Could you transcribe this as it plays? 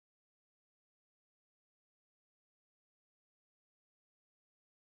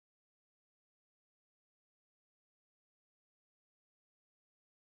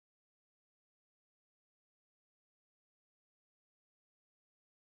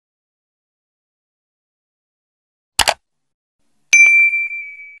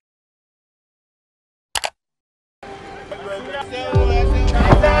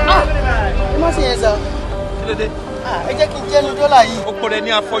má ṣe yẹn sá. Kí ló dé? Ẹ jẹ́ kí n jẹ́nu dọ́là yìí. Ó pọ̀ rẹ̀ ní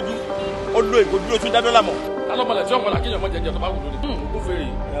afọ́jú. Ó lo èkó dúró tún dá dọ́là mọ̀. Alọ́mọlẹ̀ tí ọmọlà kéèyàn mọ̀ jẹjẹ tó bá wù lórí. Ògúnfe rè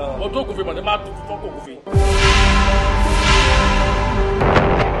é. Ọdún ògúnfe mọ̀ ní máa tó fọ́kọ̀ ògúnfe.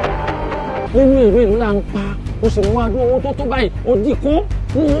 Nínú ìlú là ń pa, o sì mú adó owó tó tó báyìí, o dì kó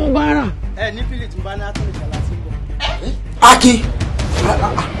ní wọ́n bá rà. Ẹ ní fílì tí n bá ní átúndì jà láti bọ̀. Aki!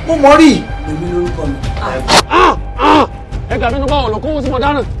 Mo mọ̀ rí! Èmi lórúkọ mi. Ẹ gbà mí ní báwọn olùkówó sí mo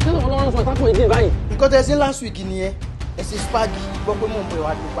dáná. Ṣé Ọlọ́run sọ ìtàkùn èdè báyìí? Nǹkan tẹ́ sí last week nìyẹn. Ẹ ṣe spagi gbọ́ pé mò ń bọ̀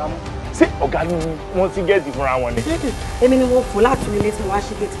ìwádìí pamọ́. Ṣé ọ̀gá ni wọ́n sí gẹ́ẹ̀tì fúnra wọn ni? Èmi ni mo fò láti ilé tí mo wá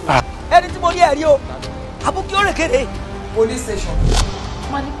sí gẹ́ẹ̀tì. Ẹni tí mo rí ẹ̀rí o, àbúkí ó rè kéde. Police station.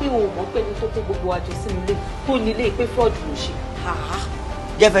 Wọ́n ní pé o mọ̀ pé ní tó kó gbogbo àjọ sínú ilé tó nílé pé fraud ló ṣe.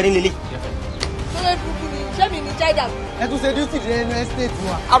 Jẹ́fẹ̀ ní lélẹ̀. Ṣé dúdú ni ṣé mi ní China? Ẹ tún ṣe duty dé inú estate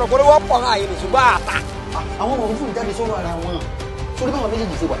wa. Àròkọ́rẹ́ wọ́n pọ̀ láàyè ní ṣùgbọ́n àtà. Àwọn ọmọ òfin jáde sọ́wọ́ ara wọn. Sórí báwọn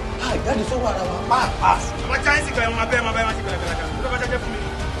méjèèjì ṣe wà. Jáde sọ́wọ́ ara wọn pàápàá. Ọmọ Chinese kan máa bẹ́ẹ̀ máa ti gbẹ̀rẹ̀gbẹ̀rẹ̀. Ó lọ́kọ́ jẹ́jẹ́ fún mi.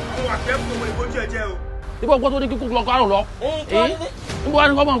 Mo wà kẹ́ fún ìwé ìbójú ẹ̀jẹ̀ o. Ibò gbọ́ tó ní kíkú lọ kárùn lọ. Níbo wá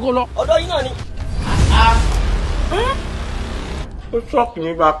ní kọ́ mọ̀ kó lọ? Ọ̀dọ́ yín náà ni. Ó ṣọ́ọ̀kì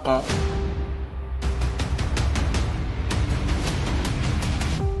mi bá kan.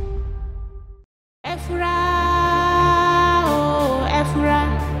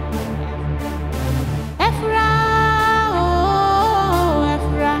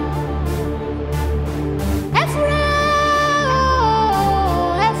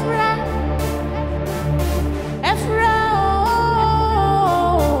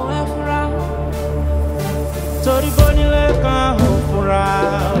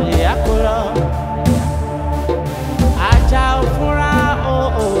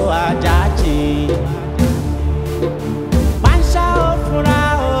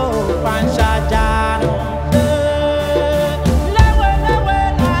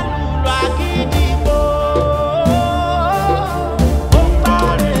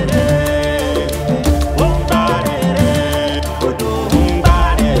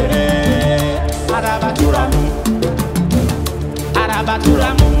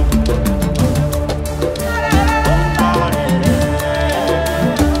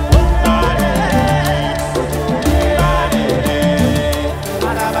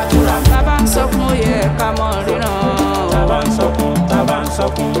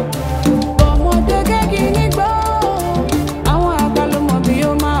 Ọmọdé kéèkì nígbó, àwọn àgbà ló mọ̀ bí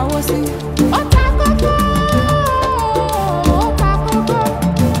ó máa wó sí. Ó ta kókó, ó ta kókó.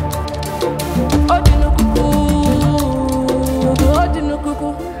 Ó dínú kúkú, ó dínú kúkú.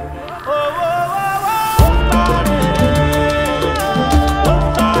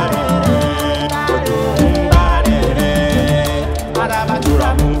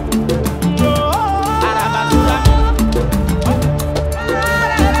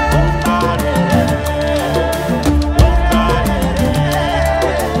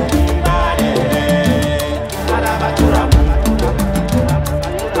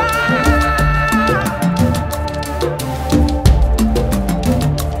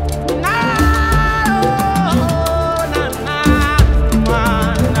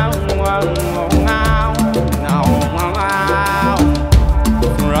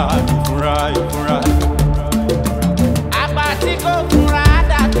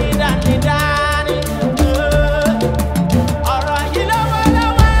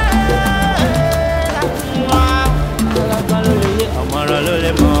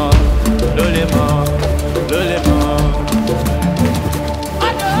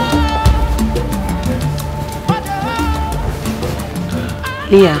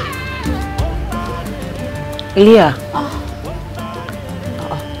 Leah.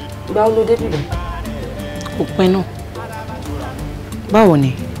 Gba wo ló dé bíbẹ̀? Kò pẹ́ náà. Báwo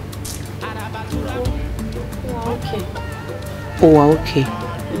ni? Ó wà okay.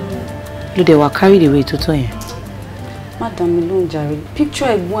 Ló dé wá carry the way tó tó yẹn. Má dá mi lóhùn jàre.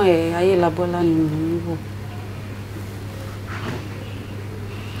 Picture ẹ̀gbọ́n ẹ̀ Ayélabọ́lá ni mo ń wò.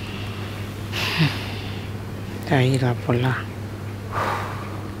 Ayélabọ́lá.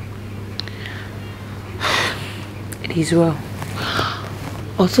 It is well.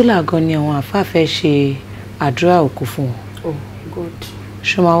 Ọ̀túnla gan ni àwọn àfáà fẹ́ ṣe àdúrà òkú fún wọn. Oh, good.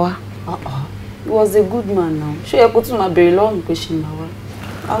 Ṣé máa wá? He was a good man now. Ṣé ẹ kó tún máa béèrè lọ́wọ́ mi pé ṣe máa wá?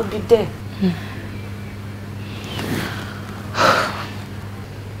 I'll be there.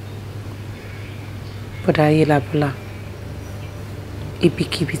 Bọ́dà Ayélabọ́lá,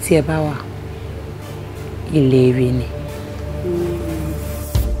 ibikíbi tí ẹ bá wà, ilé ire ni.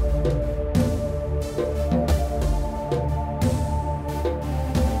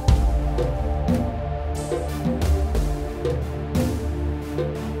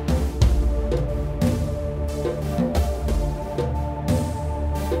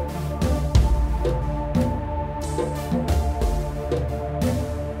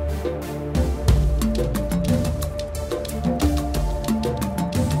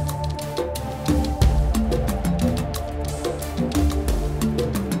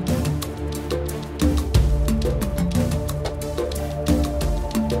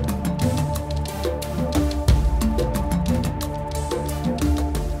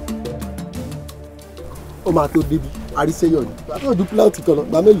 ó máa tó débi àríṣeyọ̀ ni wàá tó du plant kan lọ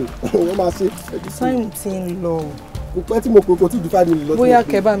gbà mélòó wọ́n máa ṣe. sáyìn tí ń lọ. kò pẹ́ tí mo kò tí ju 5 minutes lọ. bóyá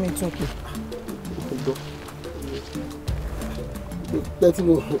kẹ́ bá mi tún pè. pẹ́ tí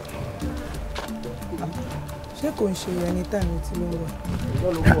mo. ṣé kò ń ṣe ẹni táìmù tí ló ń wà.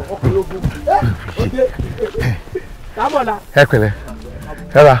 ẹ pẹ̀lẹ́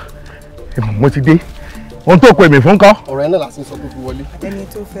ẹ ra mo ti dé ohun tó pè mí fún kọ́. ọ̀rọ̀ ẹ náà làásì sọ pé fi wọlé. ẹni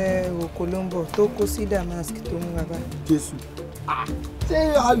tó fẹ́ roko ló ń bọ̀ tó kó sí damask tó ń ra báyìí. Jésù ṣé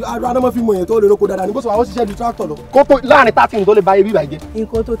adámọ́ fi mọ èèyàn tó lè roko dáadáa ní bó sọ àwọn ṣiṣẹ́ ju tractor lọ kó tó láàrin 30 tó lè bá ibi ìbàjẹ́.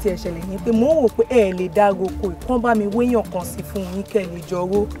 nǹkan tó tiẹ̀ ṣẹlẹ̀ ni pé mò ń wò pé ẹ lè dá roko ìkán bá mi wéyàn kan sí fún yín kẹ́ lè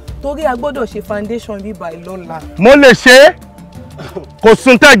jọ̀wọ́ torí a gbọ́dọ̀ ṣe foundation bíbá ìlọ́la. mo lè ṣe é kò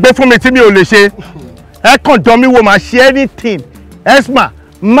sún tẹ́ gbé fún mi tí mi ò lè ṣe ẹ kàn jọ mi wo máa ṣe anything esma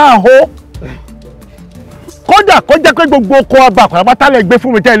máa hó kódà kó jẹ́ pé gbogbo oko ọba àpàràpátá lè gbé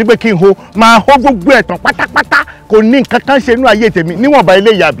fún mi tẹ́lẹ̀ pé kí n ho máa hó gbogbo ẹ̀tàn pátápátá kò ní nǹkan kan ṣe inú ayé tèmi níwọ̀nba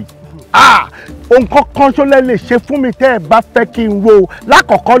ilé ìyàbí ohun kankan ṣọlẹ̀ lè ṣe fún mi tẹ́ ẹ bá fẹ́ kí n ro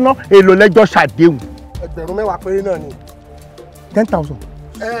lákọ̀ọ́kọ́ ná èlò lẹ́jọ́ ṣàdéhùn. ẹgbẹ̀rún 10 péré náà ni. 10,000.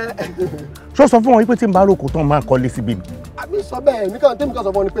 ṣó sọ fún wọn pé tí n bá roko tán máa kọ́lé síbi mi. àbí sọ bẹ́ẹ̀ nìkan tẹ́mi kan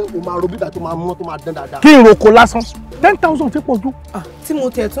sọ fún ọ ni pé o máa ro bíbà tó máa mọ́ tó máa dán dáadáa. kí n roko lásán 10,000 ti pọ̀ jù. tí mo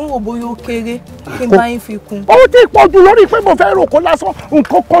tẹ̀ tún wò bóyá ó kéré kí n bá yín fi kún. ó ti pọ̀ jù lórí pé mo fẹ́ roko lásán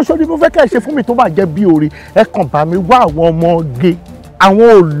nǹkan kan ṣo ni mo fẹ́ kẹ́ ẹ ṣe fún mi tó bá jẹ́ bí oore ẹ kàn bá mi wá àwọn ọmọge àwọn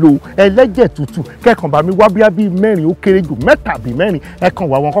òòlò ẹlẹ́jẹ̀ tútù kẹ́kàn bá mi wá bíi 4 ó kéré jù 3 àbí 4 ẹ kàn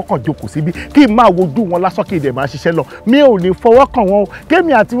wá wọn kọ́kàn jókòó síbi kí n máa wojú wọn lásán kí n dẹ̀ máa ṣiṣẹ́ lọ mi ò ní fọwọ́ kàn wọn o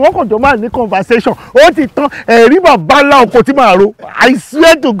kémi àti wọn kàn jọ máa ní conversation ó ti tán ẹ̀rí bàbá ńlá oko tí màá ro I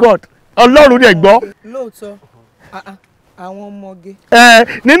swear to God ọlọ́run dẹ̀ gbọ́. lóòótọ́ àwọn ọmọge.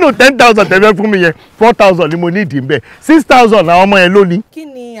 nínú 10,000 tẹ̀fẹ́ fún mi yẹn 4,000 ni mo ní ìdí mbẹ́ 6,000 àwọn ọmọ yẹn lónìí. kí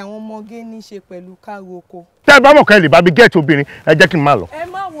ni àwọn ọmọge ní í ṣe pẹ̀lú káàró oko. tẹ́ ẹ bá mọ̀ ká ẹ lè bá mi gẹ́ẹ̀tì obìnrin ẹ jẹ́ kí n máa lọ. ẹ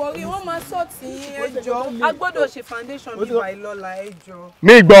má wọrí wọn máa sọ̀tì ẹjọ́ a gbọ́dọ̀ ṣe foundation bíbá ìlọ́la ẹjọ́.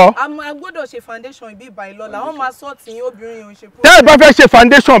 mi gbọ́. a gbọ́dọ̀ ṣe foundation bíbá ìlọ́la wọn máa sọ̀tì obìnrin ò ṣe. tẹ́ ẹ bá fẹ́ ṣe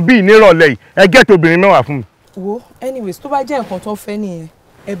foundation bíi nírọ̀lẹ́ yìí ẹ gẹ́ẹ̀tì obìnrin mẹ́wàá fún mi. wo anyways tó bá jẹ́ nǹkan tó fẹ́ nìyẹn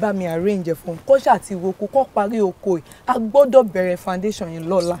ẹ bá mi arrange fún kó ṣàti roko kó parí oko yìí a gbọ́dọ̀ bẹ̀rẹ̀ foundation yẹn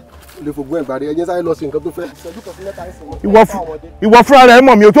lọ́la. lè fògbọ́n ẹ̀gbà rẹ̀ ẹ̀jẹ̀ sáré lọ sí nǹkan tó fẹ́. ìwọ fúnra rẹ̀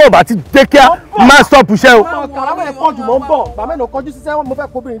mọ̀ mi ò tó bá ti dé kíá má stop iṣẹ́ o. kàràmọ́ ẹ̀ pọ̀ jù mọ́ ń bọ̀ bàmẹ́ lọ kọjú síṣẹ́ mo fẹ́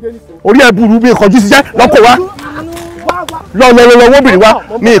kóbìnrin dé nísìnyí. orí ẹ̀ burú mi ìkọjú síṣẹ́ lọ́kọ̀ wá lọ́wọ́ wóbìnrin wá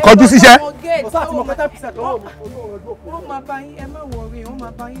mi ìkọjú síṣẹ́.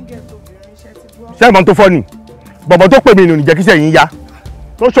 ṣé ìmọ̀ tó fọ́ ni bọ̀bọ̀ tó pè mí nù níjẹ́ kíṣẹ́ yín yá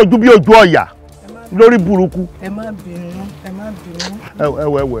tó ṣojú bí ojú ọ̀yà lórí burúkú. ẹ má bínú ẹ má bínú.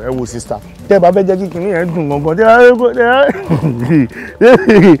 ẹ wo sista tẹ bá fẹ́ jẹ́ kí kìnìún yẹn dùn gangan tẹ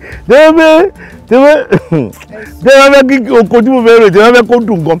bá fẹ́ kí oko tí mo fẹ́ rè tẹ bá fẹ́ kó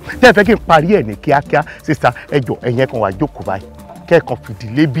dùn gan tẹ fẹ́ kí n parí ẹ̀ ní kíákíá sista ẹ jọ ẹ̀yẹn kan wà jókòó báyìí kẹ́ẹ̀kan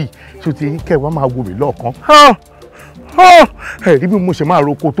fìdílé bíi tó ti kẹ́ wá máa wo mi lọ́ọ̀kan ẹ rí bí mo ṣe máa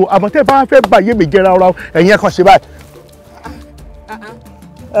roko tó àmọ́ tẹ bá fẹ́ bá yé mi jẹ́ra ọ̀rọ̀ ẹ̀yẹn kan ṣe báyìí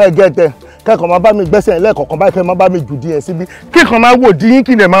ẹ gẹ̀tẹ̀ kẹ́kọ̀ọ́ máa bá mi gbẹ́sẹ̀ lẹ́ẹ̀kọ̀ọ̀kan báyìí kẹ́ máa bá mi jù díẹ̀ síbi kíkan máa wò dín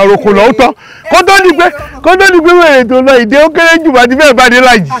kí n lè máa roko lọ́wọ́ tán kó tó di pé wèrè tó lọ ìdè ó kéré jù bá ti fẹ́ẹ̀ bá dé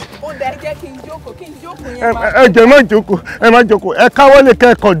láàjì. ó dẹ̀ jẹ́ kí n jókòó yẹn máa. ẹ jẹ́ ẹ má jókòó ẹ káwọ́ lè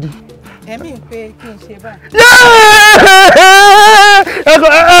kẹ́ẹ̀kọ́ di. ẹ̀mí ń pe kí n ṣe báyìí.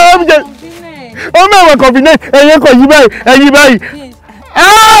 ó mẹ́wàá confident ẹ̀yẹ kọ̀ yí báyìí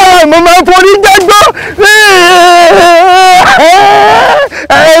mo máa ń forí gbẹ́gbọ́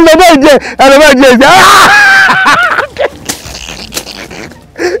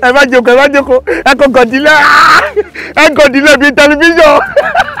ẹ má jókòó ẹ kò kọ̀dílé bíi tẹlifíṣàn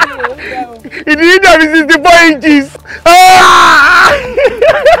ìdílé dàbí 64 inches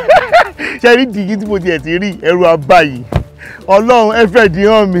ṣe rí dìgí tí mo tiẹ̀ ti rí ẹrù abáyìí ọlọ́run ẹ fẹ́ dín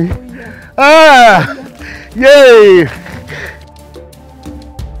hàn mi yéé.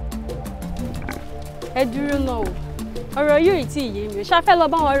 ẹ dúró náà o ọ̀rọ̀ yóò tí ì yé mi ò ṣáfẹ́ lọ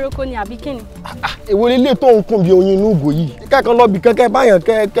bá wọn roko ni àbí kíni. èwo lélẹ̀ tó ń kún bí oyin inú ìgò yìí kẹ́kọ̀ọ́ lọ́ọ́ bí kẹ́kẹ́ báyàn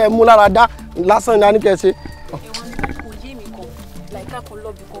kẹ́ mú lára dá lásán ni a ní kẹ́ ṣe. ẹ̀wọ̀n ní kò yé mi kan láìka kan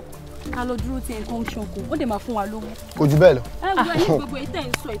lọ́ọ̀bì kan ká lọ dúró tí nǹkan ń ṣanko ó dẹ̀ máa fún wa lówó. kò jù bẹ́ẹ̀ lọ. ẹ gbọ́ ẹni gbogbo èyí tẹ̀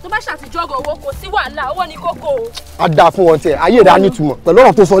ń sọ yìí tó bá ṣàtijọ́gọ̀ owó kò sí wàhálà owó ní kókó o. a dáa fún wọn tiẹ̀ ayé rẹ̀ á nítumọ̀ pẹ̀lú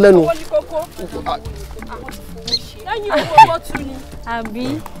ọ̀rọ̀ tó sọ lẹ́nu. owó ní kókó lẹ́yìn owó tún ni. àbí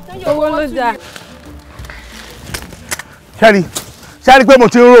owó ló dáa. ṣáàrí pé mo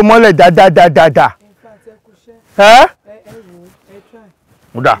ti ń rò mọ́lẹ̀ dáadáa.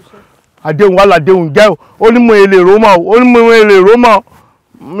 mo dà àdéhùn wà ládéhùn jẹ́ ó ní mo èlè ró mọ́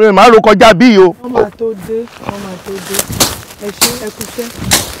màá ro kọjá bí o. wọ́n máa tó dé ẹ ṣe ẹ kú iṣẹ́.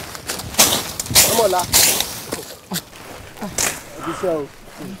 ọmọọ̀la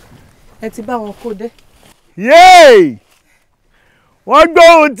ẹ ti bá wọn kó dé. yéè wọ́n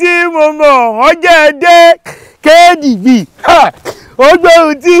gbóhùn tí mo mọ̀ wọ́n jẹ́ dé kéèdìbì wọ́n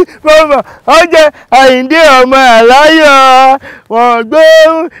gbóhùn tí mo mọ̀ wọ́n jẹ́ Àyìndé ọmọ Àláyọ̀ wọ́n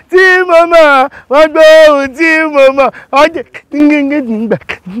gbóhùn tí mo mọ̀ wọ́n gbóhùn tí mo mọ̀ wọ́n jẹ́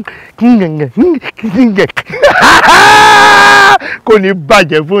kò ní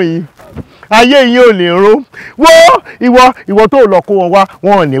bàjẹ́ fún yín ayé yín ò ní rún wo ìwọ tó lọ kó wọn wá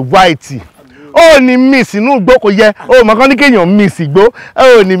wọn ò ní wáìtì ó ní miss inú igbó kò yẹ ó mọ̀ kán ní kéèyàn miss igbó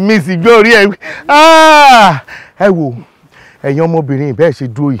ó ní miss igbó orí ẹ ẹ wò ẹ̀yin ọmọbìnrin bẹ́ẹ̀ ṣe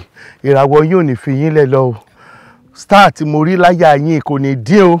dúró yìí ìràwọ̀ yín ò ní fi yín lẹ̀ lọ o star tí mo rí láyà yín kò ní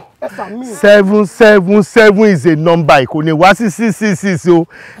dín o 777 is a number kò ní wá sí 666 o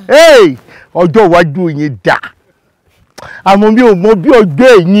ọjọ́ iwájú yín dà àmọ́ mi ò mọ bí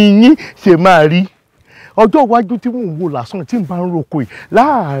ọjọ́ ẹ̀yìn yín ṣe máa rí ọjọ́ iwájú tí mò ń wò lásán tí n bá ń roko yìí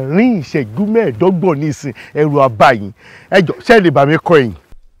láàárín ìṣẹ́jú mẹ́ẹ̀ẹ́dọ́gbọ̀n nísìn ẹrù abáyìn ẹjọ́ ṣe lè bá mi kọ ẹ̀yìn.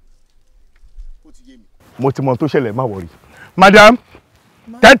 mo ti mọ tó ṣẹlẹ̀ má wọrí madam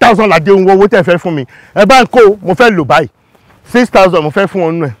 10,000 làdé ohun owó tẹ́ fẹ́ fún mi ẹ bá ń kó mo fẹ́ lò báyìí 6,000 mo fẹ́ fún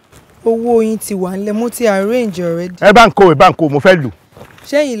ọ nù ẹ. owó yín ti wà nílẹ̀ mo ti arrange already. ẹ bá ń kó mo fẹ́ lò.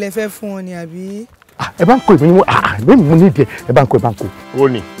 ṣẹ́yìn lẹ fẹ́ fún ọ ni àbí. ẹ bá ń kó ìbí mo ní ìdí ẹ bá ń kó ó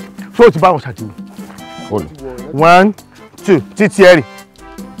ní ṣé o ti bá wọn ṣàtìwò. 1 2 títí ẹ̀rì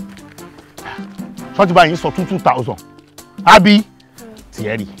ṣọ́ọ́tì báyìí sọ 2,000 àbí tí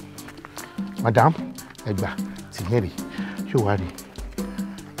ẹ̀rì madam ẹgbà tí ẹ̀rì yóò wá rí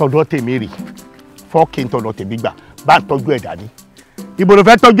tọ́dọ̀ tèmi rì fọ́ọ̀kì tọ́dọ̀ tèmi gbà bá ń tọ́jú ẹ̀ dání ibo ló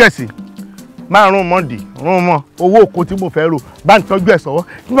fẹ́ tọ́jú ẹ̀ sí márùn-ún mọ́ndì rún mọ́ owó òkú tí mo fẹ́ rò bá ń tọ́jú ẹ̀ sọ́wọ́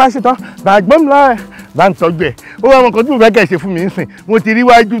tí bá ṣe tán bá gbọ́n mi lára ẹ̀ bá ń tọ́jú ẹ̀ ó wá wọn kan tí mo fẹ́ kẹ́ ṣe fún mi nísìn mo ti rí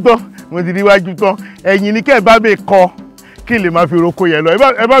wájú tán ẹ̀yìn ni kẹ́ ẹ̀ bá mi kọ kí n lè máa fi roko yẹn lọ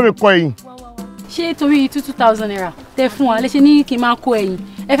ẹ bá mi kọ ẹ̀yìn. ṣé torí 2,000 naira tẹ fún wa léṣe ní kí n máa kó ẹ̀yìn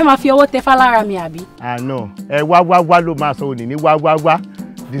ẹ fẹ́ máa fi ọwọ́ tẹ fá lára mi àbí. àná ẹ wá ló máa sọ òní ní wá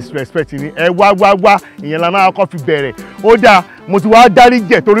disrespect ni ẹ wá ìyẹn la máa kọ́ fi bẹ̀rẹ̀ ó dáa mo ti wá dárí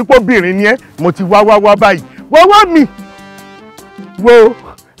jẹ̀ torí pé obìnrin ni ẹ mo ti wá báyìí wọ́wọ́ mi wo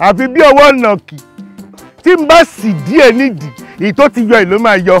àfi bí ọwọ́ nàkì tí n bá sì díẹ̀ nídìí èyí tó ti yọ ìlú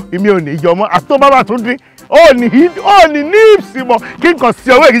máa yọ èmi ò ní yọ mọ́ àti tó bá wà tó dín ó ní ní ìpsì mọ́ kí n kàn sí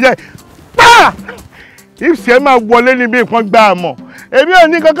ọwọ́ ìkíjẹ́ pa ìpsì ẹ máa wọlé níbi nǹkan gbá a mọ̀ èmi ò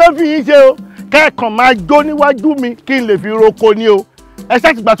ní kankan fi yín ṣe o kẹ́ẹ̀kan máa jó níwájú mi kí n lè fi roko ní o ẹ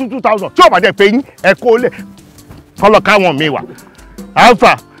ṣáàtì gba 2,000 tí ò bá dẹ̀ pé yín ẹ kó lẹ̀ kọ́lọ̀ káwọn mi wà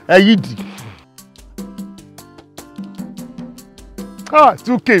alpha ẹ yí dì.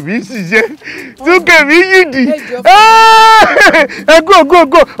 2K mi ṣiṣẹ́ 2K mi yí dì ẹ go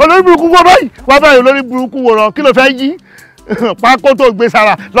olórí burúkú wá báyìí olórí burúkú wòran kí ló fẹ́ yí pákó tó gbé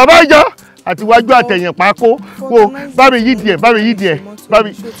sára lọ́bàá yọ àti wájú àtẹ̀yìn pákó wo bá mi yí díẹ̀ bá mi bá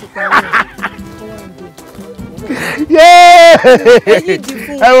mi.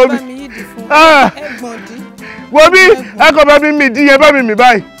 ẹ wo mi wo bí ẹ kọ bá mi mì dín ẹ bá mi mì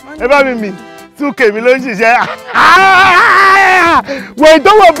báyìí ẹ bá mi mì 2K mi ló ń ṣiṣẹ́ wo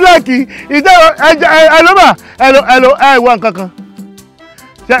ìtọ́wọ̀ bíláàkì ẹlọ́mà ẹ wọ nǹkankan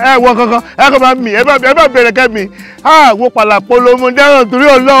ẹ wọ nǹkankan ẹ kọ bá mi ẹ bá bẹ̀rẹ̀ kẹ́ mi wo pàlàpọ̀ ló mú dẹ́rùn torí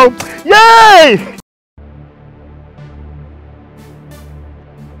Ọlọ́run yéé.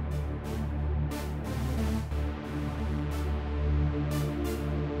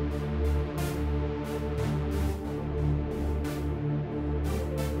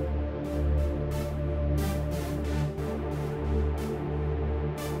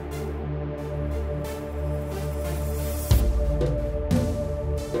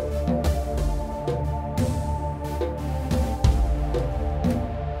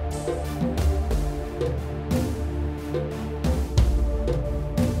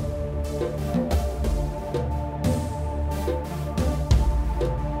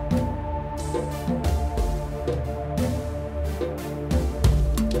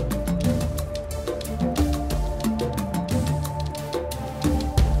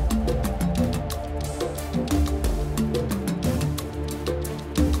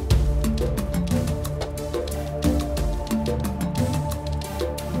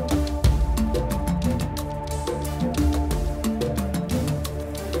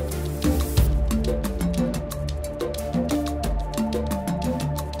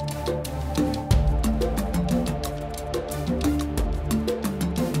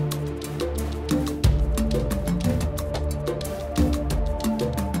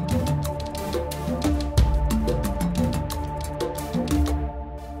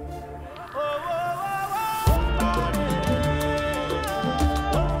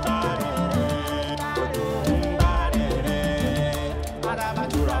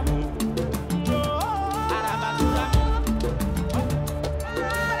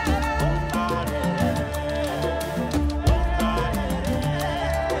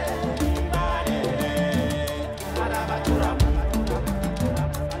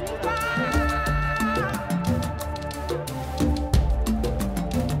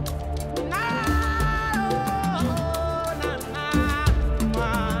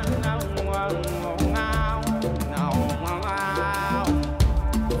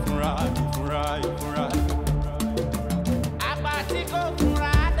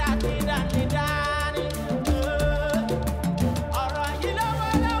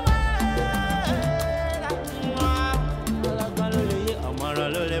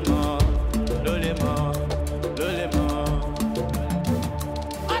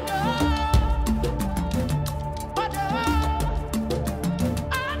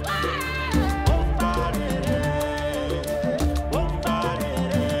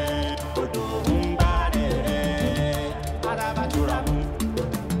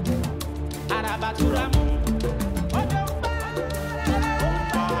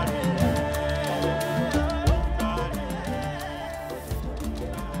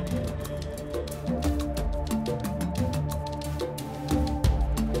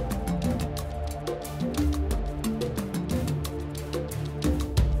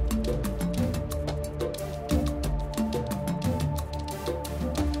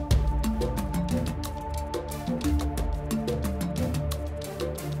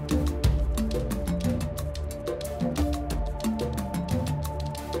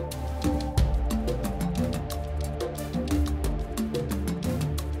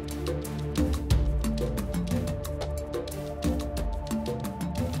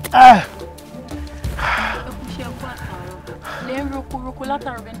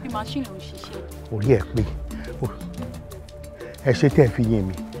 Orí ẹ pé ẹ ṣe tẹ́ ẹ fi yìn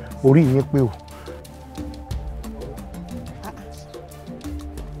mí orí yín pé o.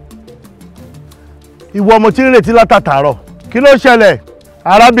 Ìwọ mo ti ń retí látàtàárọ̀ kí ló ṣẹlẹ̀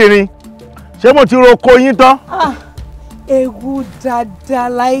arábìnrin ṣé mo ti roko yín tán. Ewu dáadáa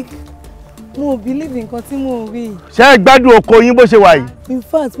like mo believe nǹkan tí mo rí. Ṣé ẹ gbádùn oko yín bó ṣe wà yìí. In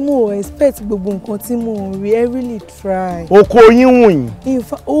fact mo expect gbogbo nǹkan tí mo rí. I really try. Oko yín wù yín. In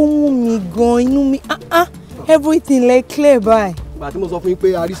fact ó wù mí gan inú mi everything like clear by. Ìgbà tí mo sọ fún yín pé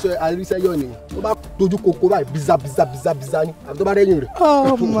àríṣẹ́ yọ̀ ni tó bá dojú koko báyìí biza ni àbí tó bá rẹ́yìn rẹ̀.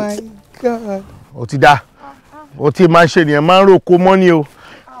 Oh my God. Ó ti dá ó ti máa ń ṣe nìyẹn máa ń roko mọ́ ni o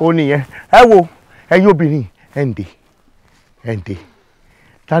ó nìyẹn ẹ wo ẹ̀yin obìnrin ẹ̀ ń dè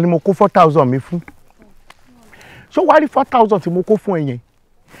ta ni mo kó 4,000 mi fún ṣó wá rí 4,000 tí mo kó fún ẹ yẹn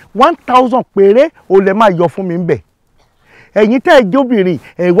 1,000 péré o lè máa yọ fún mi ń bẹ̀ ẹ̀yin tẹ́ ẹ jẹ́ obìnrin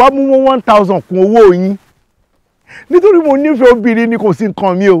ẹ̀ wá mú 1,000 kún owó yín nítorí mo nífẹ̀ẹ́ obìnrin ni kò sí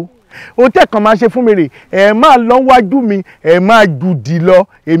nǹkan mi o o tẹ́ kàn máa ṣe fún mi rè ẹ̀ máa lọ wájú mi ẹ̀ máa jùdì lọ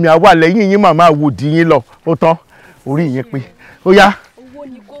èmi àwa lẹ́yìn yín màmá wòdì yín lọ ó tán orí yín pé ó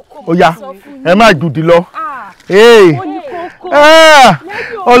yá ẹ máa jùdì lọ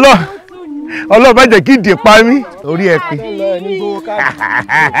ọlọ́ọ̀ bá jẹ́ kí ìdè pa mí orí ẹ pé.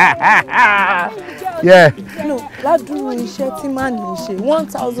 Ládùúrú iṣẹ́ tí màá ní ṣe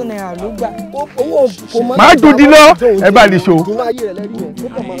 1,000 naira ló gbà owó kò mọ́. máa jùdì lọ ẹ bá lè ṣo.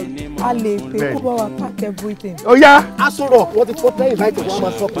 A lè pè kó bá wa pack everything. ó yá. a sọ̀rọ̀ wọ́n ti fọ́ pẹ́yìn báyìí tó wọ́n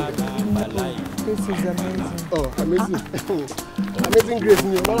máa sọ́kùn. This is amazing. Oh, amazing. Amazing grace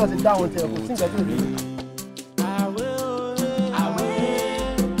ni wọ́n láti dá àwọn tẹ̀ kò sí nǹkan tó lè.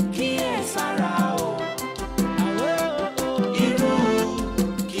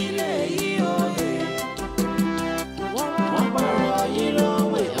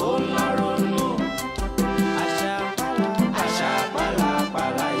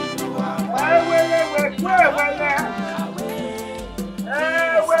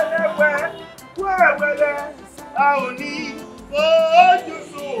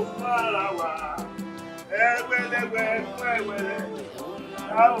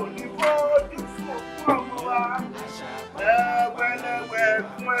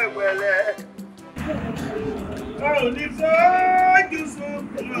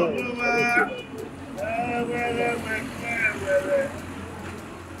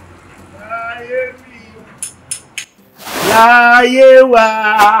 Láyé wa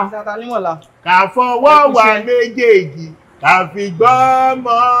ká fọwọ́ wa méjèèjì ká fi gbọ́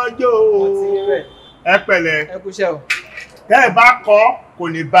mọ́jò ẹ pẹ̀lẹ́ tẹ́ ẹ bá kọ́ kò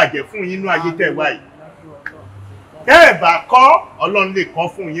ní bàjẹ́ fún yín nínú ayé tẹ́ ẹ wá yìí tẹ́ ẹ bá kọ́ Ọlọ́run lè kọ́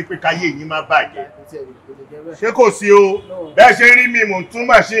fún yín pé káyé yín má bàjẹ́ ṣé kò sí o bẹ́ẹ̀ ṣe rí mi mò ń tún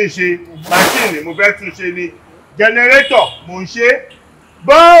màṣíìnì ṣe màṣíìnì mo fẹ́ tún ṣe ni jẹnẹrétọ̀ mò ń ṣe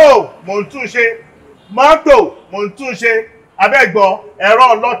bóò mò ń tún ṣe mọ́tò mò ń tún ṣe abẹ́gbọ́ ẹ̀rọ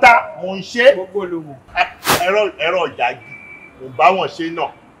ọlọ́ta mò ń ṣe ẹ̀rọ ìdájí mo bá wọn ṣe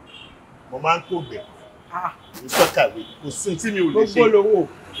náà mo máa ń kó gbẹ̀ ìtọ́kàwé kò sí tí mi ò lè ṣe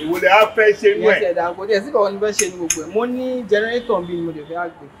èwo lè á fẹ́ ṣe inú ẹ̀. mo ní jẹnẹrétọ̀ bí mo lè fẹ́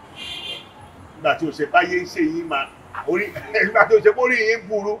àgbẹ̀. nígbà tí o ṣe báyé ń ṣe yín máa orí nígbà tí o ṣe kórìí yín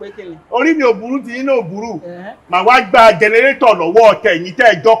burú orí mi ò burú tí yín náà burú màá wá gba jẹnẹrétọ̀ lọ́wọ́ tẹ̀yìn tẹ́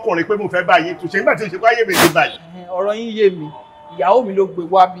ẹ jọkùnrin pé mo fẹ́ bá yín túnṣe nígbà tí o ṣe báyé mi lè báyìí. ọ̀rọ̀ yín yé mi ìyàwó mi ló gbé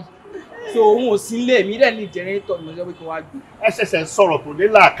wá bí so òun ò sí ilé mi dẹ̀ ní jẹnẹrétọ̀ ni mo sọ pé kí n wá gbé. ẹ ṣẹ̀ṣẹ̀ sọ̀rọ̀ tó lé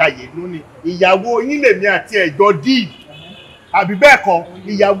làákàyè lónìí ìyàwó yín lèmi àti ẹ̀jọ́ díì àbí bẹ́ẹ̀ kọ́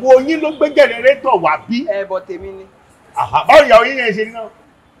ìyàwó yín ló gbé jẹnẹrétọ̀ wá bí. ẹ bọ tèmi ni. báwo ìyàwó yín yẹn ṣe ní náà.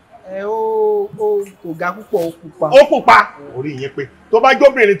 ó kò ga púpọ̀ ó pupa. ó pupa orí yẹn pé tó bá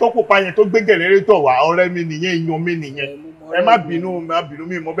jóbìnrin tó pupa yẹn tó gbé jẹnẹrétọ̀ wá ọ̀rẹ́ mi nìyẹn ìyan mi nìyẹn ẹ má bínú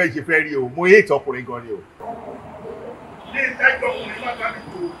mi mo bẹ́ẹ̀ ṣe fẹ́ rí o mo hate ọkùnrin gan ni o. ní ìtẹ́jọ́ ọkùnrin má bá mi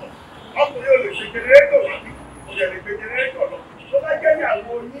tó ọkùnrin ò lè gbé jẹnẹrétọ̀ wá bí kò lè gbé jẹnẹrétọ̀ lọ tó bá jẹ́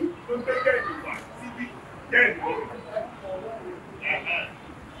ìyàwó yín tó gbé jẹ́ẹ̀dì wá síbí jẹ́ẹ̀dì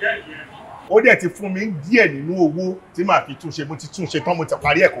ó dẹ̀ ti fún mi díẹ̀ nínú owó tí màá fi túnṣe mo ti túnṣe tán mo ti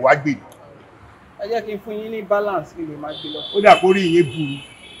parí ẹ̀ kó wá gbé. ẹ jẹ́ kí n fún yín ní balance kí lè máa gbé lọ. ó dà kó rí yín burú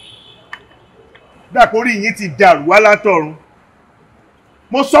dà kó rí yín ti dàrú wá látọ̀run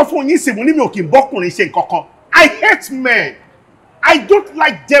mo sọ fún yín sì mo ní mi ò kì í bọ́kùnrin ṣe nǹkan kan. I hate men. I don't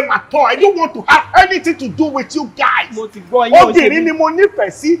like them at all. I don't want to have anything to do with you guys. Obìnrin ni mo nífẹ̀ẹ́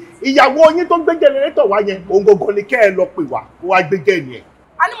sí ìyàwó yín tó gbé jẹnẹrétọ̀ wá yẹn òun gangan ni kẹ́ ẹ lọ pè wá kó wá gbé gẹ́ẹ̀nì ẹ̀.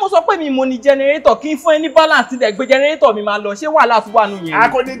 A ní mo sọ pé mi mo ní jẹnẹrétọ̀ kí n fún ẹ ní balance dẹ̀ gbé jẹnẹrétọ̀ mi máa lọ ṣé wàhálà fún wa nù yẹn. A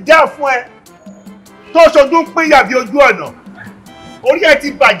kò ní dá fún ẹ tó ṣojú ń pín yàbí ojú ọ̀nà orí ẹ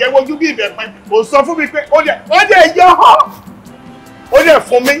ti bàjẹ́ wojú bí ìbẹ̀pẹ̀ kò sọ fún mi pé ó dẹ̀ yọ ọ́ ó dẹ̀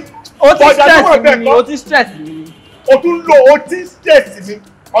fún mi. O ti stress mi o ti stress mi. O tún lo o ti stress mi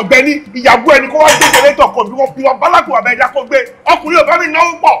ọ̀gbẹ́ni ìyàwó ẹni kó wá gbé jẹnẹrétọ̀ kan bí wọ́n bí wọn bálákùn àbẹ̀dá kó gbé ọkùnrin ò bá mi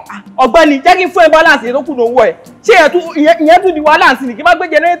náwó pọ̀. Ọ̀gbẹ́ni jẹ́ kí n fún ẹ balance yẹn tó kù lówó ẹ̀ ṣé ìyẹn tún di wàhálà sí ni kí n má gbé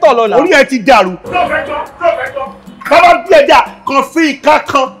jẹnẹrétọ̀ lọ náà. Orí ẹ ti dàrú. Bàbá bí ẹja kan fi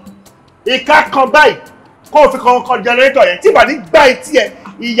ìka kan báyìí kó o fi kan jẹnẹrétọ̀ yẹn tí ìbá ní gbá etí ẹ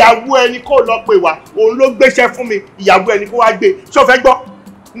ìyàwó ẹni kó lọ pè wá òun ló gbéṣẹ́ fún mi ìyàwó ẹni kó wá gbé ṣó fẹ́ gbọ́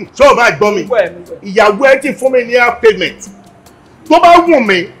ṣó o máa gbọ́ mi ìyàwó ẹ ti fún mi ní half payment tó bá wù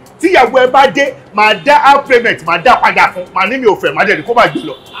mí tí ìyàwó ẹ bá dé máa dá half payment máa dá padà fún máa ní mi ò fẹ́ máa dẹ̀ ní kó máa gbé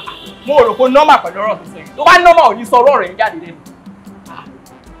lọ. Mo rò pé nọ́mà pẹ̀lú ọ̀rọ̀ tó sẹ́yìn tó bá nọ́mà ò ní sọ ọ̀rọ̀ rẹ̀ ń jáde lẹ́nu.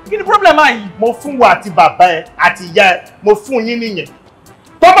 Kí ni problem yìí? Mo fún wa àti bàbá ẹ àti ìyá ẹ mo fún yín nìyẹn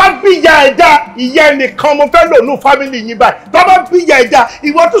tó bá bí ìyá ẹ dá ìyá ẹ nìkan mo fẹ́ lò nù fámìlì yín báyìí tó bá bí ìyá ẹ dá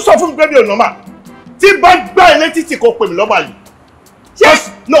ìwọ tún sọ fún mi pé mi ò nọ́mà tí bá gbá ẹ létí tí kò pè mí lọ́mà yìí.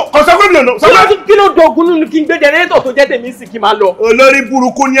 No, kò sọ pé mi ò nọ. Kí ló dogun nínú kí n gbé jẹnẹrétọ̀ tó jẹ́ tèmi sì kí n máa lọ. Olórí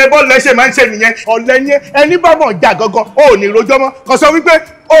burúkú ni ẹ bọ́ lẹ́sẹ̀ máa ń ṣe nìyẹn ọ̀lẹ́ yẹn ẹni bá mọ̀ jà gangan ó ní rojọ́ mọ́ kò sọ wípé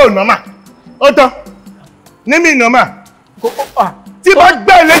ó nọ́mà ó tán ní mi nọ́mà tí bá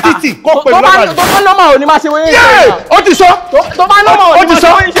gbá ẹ létí tí kò pè mí lọ́mà yìí. Tó bá nọ́mà ò ní máa ṣe wéyé ṣe. Ó ti sọ. Tó bá nọ́mà ò ní máa ṣe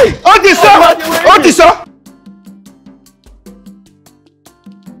wéyé ṣe. Ó ti sọ. Ó ti sọ.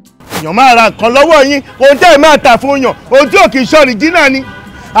 Èèyàn máa ra nǹkan lọ́wọ́ yín ohun tẹ́ ẹ máa tà fún yàn ohun tí ò kì í ṣe original ni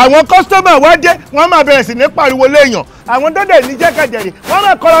àwọn kọ́sítọ́mà wá dé wọ́n máa bẹ̀rẹ̀ sí ní pariwo léèyàn àwọn dọ́dẹ̀ ní jẹ́kẹ̀jẹ̀rì wọ́n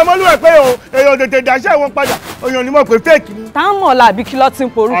máa kọ́ra mọ́lúwẹ̀ pé èèyàn tètè dáṣẹ́ wọn padà èèyàn ni mo pè fake ni. táwọn mọ̀ làbí kí ló ti ń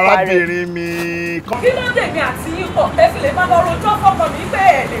porúkọ rẹ̀. arábìnrin mi. kí ló dé mi àti yín pọ̀ ẹ fi lè máa lọ rojọ́ fọkàn mi pé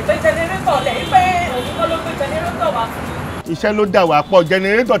ẹ lè gbé jẹnẹrétọ̀ lẹ̀ pé òun kọ́ ló gbé jẹnẹrétọ̀ wá fún mi. Iṣẹ́ ló dà wá pọ̀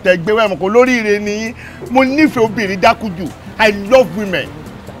jẹnẹrétọ̀ tẹ gbé wẹ́mọ̀ kó lóríire ni mo nífẹ̀ẹ́ obìnrin dákújù I love women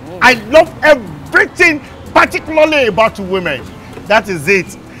I love everything particularly about women that is it.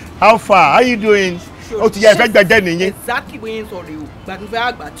 How far? How you doing? O ti yẹ fẹ́ gbẹ̀jẹ̀ nìyẹn. Exactly bóyá ń sọ̀rọ̀ o gbàdúrà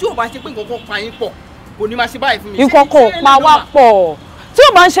àgbà tí o bá ṣe pé nǹkan kan pa yín pọ̀ kò ní máa ṣe báyìí fún mi. nǹkan kan ò pa wá pọ̀ tí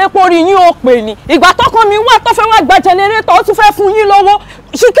o bá ń ṣe pé orí yín ò pè ní ìgbà tọkàn mi wà tó fẹ́ wá gba jẹnẹrétọ̀ ó tún fẹ́ fún yín lówó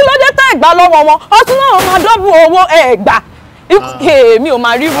ṣì kí ló dé tẹ́ ẹ̀gbá lọ́wọ́ wọn ó tún náà máa dọ́bù owó ẹ̀gbà mi ò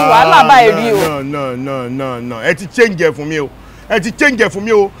máa rí irú wàhálà báyìí rí o. No ẹ ti change ẹ fún mi o ẹ ti change ẹ fún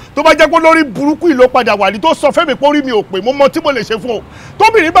mi o tó bá jẹ́ pé lórí burúkú yìí ló padà wà ní tó sọ fẹ́mi pé orí mi ò pè mo mọ tí mo lè ṣe fún o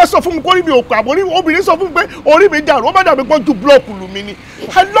tóbìnrin bá sọ fún mi pé orí mi ò pè àbórí obìnrin sọ fún mi pé orí mi dàrú ó bá dàbí pé ju búlọ̀kù lù mí ni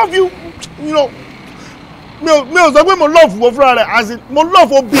I love you you know mi ò sọ pé mo love wo fúnra rẹ̀ as in mo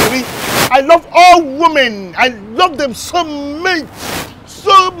love obìnrin I love all women I love them so much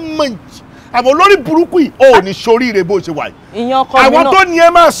àmọ́ lórí burúkú yìí ò ní soríire bó ṣe wà yìí. ìyẹn ọkọ mi náà àwọn tó ní ẹ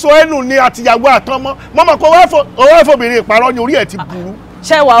máa sọ ẹnu ní àtìyàwó àtọmọ mọ́mọ́ kó owó ẹ̀fọ́bìnrin ìparọ́ ni orí ẹ̀ ti burú.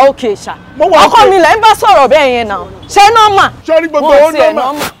 ṣé wàá òkè ṣá ọkọ mi lẹ́ ń bá sọ̀rọ̀ bẹ́ẹ̀ yẹn náà ṣé nọ́mà. sọ́rí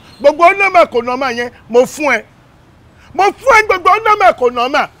gbogbo nọ́mà kò nọ́mà yẹn mo fún ẹ gbogbo nọ́mà kò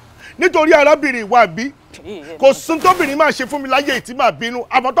nọ́mà nítorí arábìnrin ìwà bí kò sún tóbìnrin máa ṣe fún mi láyé ìtì máa bínú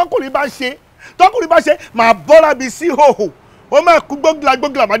àmọ́ tọkùnrin bá ṣe máa bọ́ra mi sí hòhò ó máa kú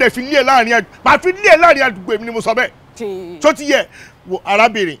gbógla máa dẹ̀ fi lé ẹ̀ láàrin àdúgbò èmi ni mo sọ bẹ́ẹ̀ tó ti yẹ wo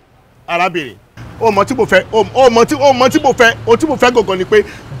arábìnrin ó mọ tí mo fẹ́ gọ̀gọ̀ ni pé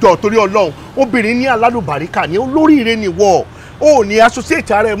jọ torí Ọlọ́run obìnrin ní alálùbáríkà ní olóríire ni wọ́ ó ní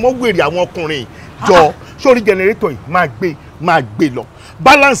associate ara ẹ mọ́ wèrè àwọn ọkùnrin jọ sórí jẹnẹrétọ̀ yìí máa gbé lọ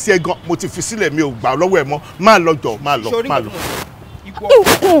balance ẹ̀ gan mo ti fi sílẹ̀ mi ò gbà lọ́wọ́ ẹ̀ mọ́ máa lọ jọ máa lọ.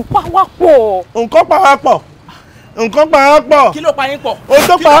 nǹkan pa wá pọ̀. Nǹkan pa á pọ̀. Kí ló pa yín pọ̀?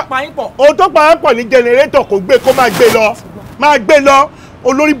 Ohun tó pa á pọ̀ ní jẹnẹrétọ̀ kò gbé kó máa gbé lọ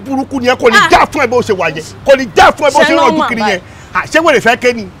olórí burúkú ni ẹ kò ní já fún ẹ bó ṣe wà yẹn kò ní já fún ẹ bó ṣe rọ̀jú kiri yẹn ṣé wèrè fẹ́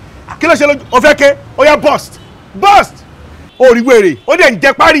ké ni kí ló ṣe lójú o fẹ́ ké ó yá burst orí wèrè ó dẹ̀ ń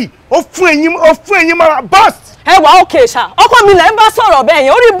jẹ parí ó fún ẹyin mọ́ra burst. ẹ wà òkè ṣá ọkọ mi lẹ ń bá sọ̀rọ̀ bẹ́ẹ̀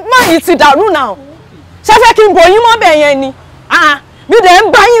yẹn orí máa yìí ti dàrú náà ṣé fẹ́ kí n bò yín mọ́ bẹ́ẹ̀ yẹn ni bí dẹ̀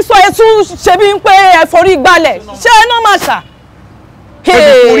ń bá yín sọ ẹ tún ṣe bí ń pé ẹ forí gbalẹ̀ ṣé ẹ náà máa ṣà.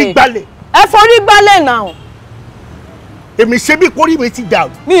 ẹ forí gbalẹ̀. ẹ forí gbalẹ̀ náà. èmi ṣe bí kórìí mi ti dàrú.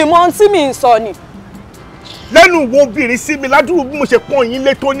 mi ì mọ ohun tí mi ń sọ ni. lẹ́nu wo obìnrin sí mi ládùúgbò bí mo ṣe pọ́n yín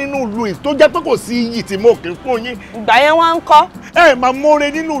lé tó nínú ìlú yìí tó jẹ́ pé kò sí iyì tí mo kì í pọ́n yín. ìgbà yẹn wá ń kọ́. ẹ máa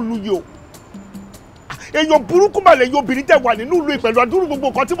mọ́re nínú ìlú yìí o èèyàn burúkú mà lè yọ obìnrin tẹ̀ wà nínú ìlú yìí pẹ̀lú àdúrú gbogbo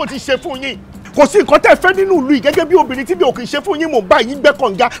nǹkan tí mo ti ṣe fún yín kò sí nǹkan tẹ́ fẹ́ nínú ìlú yìí gẹ́gẹ́ bí obìnrin tí mi ò kì í ṣe fún yín mò ń bá yín gbẹ́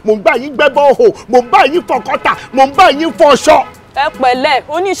kànga mò ń bá yín gbẹ́ bọ́ọ̀hò mò ń bá yín fọkọ́tà mò ń bá yín fọṣọ. ẹ pẹ̀lẹ́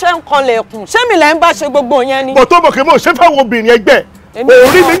oníṣẹ́ nǹkan lẹ̀kùn ṣé mi lẹ́ ń bá ṣe gbogbo yẹn ni. mo tó mọ̀ kí mo ṣe fáwọn obìnrin ẹgbẹ́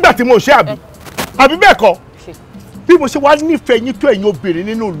òórí mi nígbà tí mo ṣe àbí bẹ́ẹ̀ kọ́ bí mo ṣe wá nífẹ̀ẹ́ yín tó ẹ̀yin obìnrin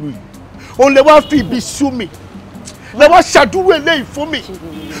nínú ìlú yìí òun lè wá fi ibi sú mi lè wá ṣàdúró eléyìí fún mi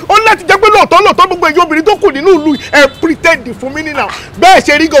ó láti jẹ́ pé lóòótọ́ gbogbo ẹ̀yin obìnrin tó kù nínú ìlú yìí ẹ̀ pretend fún mi nínà bẹ́ẹ̀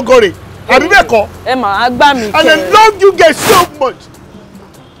ṣe rí gọ́gọ́ rẹ̀ àbí bẹ́ẹ̀ kọ́. ẹ máa gbá mi kẹ́. and I love you guys so much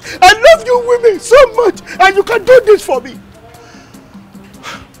I love you women so much and you can do this for me.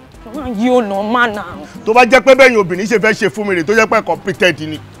 yóò nà má nà. tó bá jẹ́ pé bẹ́ẹ̀ yín obìnrin ṣe fẹ́ ṣe fún mi rè tó jẹ́ pé ẹ̀kọ́ pretend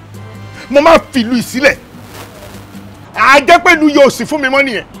ni mo máa fìlú ìsílẹ̀ àjẹ́ pẹ̀lú yóò sì fún mi mọ́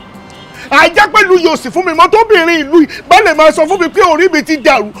nìyẹn àjẹ́ pẹ̀lú yóò sì fún mi mọ́ tóbìnrin ìlú bá lè máa sọ fún mi pé orí mi ti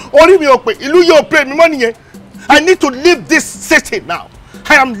dàrú orí mi ò pé ìlú yóò pè mí mọ́ nìyẹn I need to leave this city now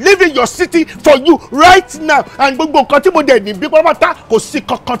I am leaving your city for you right now and gbogbo nǹkan tí mo dẹ̀ ní bí pátápátá kò sí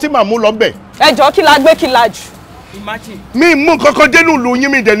kankan tí màá mú lọ bẹ̀. ẹ jọ kí la gbé kí la jù. Imagine. mi mú kankan dénú ìlú yín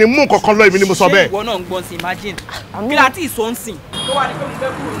mi dẹ̀ ní mú kankan lọ èmi ni mo sọ bẹ́ẹ̀. ṣé ìwọ náà ń gbọ́n sí imagine kí la tí ì sọ ń sìn. tó wà ní pé mo fẹ́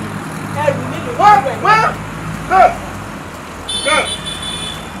kúrò ní ẹrù nílò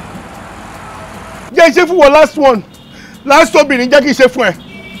jẹ́ iṣẹ́ fún wọn last obìnrin jẹ́ kí n ṣe fún ẹ.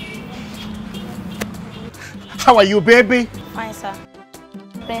 How are you, baby? Fine, sir.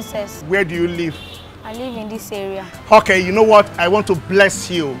 Princess. Where do you live? I live in this area. Okay, you know what? I want to bless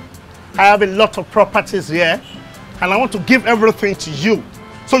you. I have a lot of properties here, and I want to give everything to you.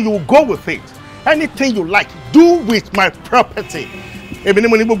 So you will go with it. Anything you like, do with my property.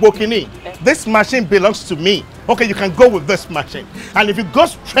 This machine belongs to me. Okay, you can go with this machine. And if you go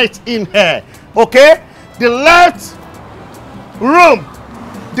straight in here, okay, the left room,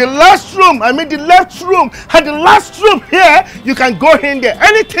 the last room, I mean the left room, and the last room here, you can go in there.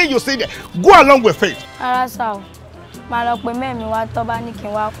 Anything you see there, go along with it. Arasao, máa lọ pè mẹ́mi wá tó bá ní kí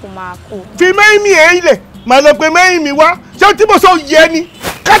n wá kó máa kó. Fi mẹ́mi ẹ̀ ilẹ̀, máa lọ pè mẹ́mi wá. Ṣé tí mo sọ yẹ ni?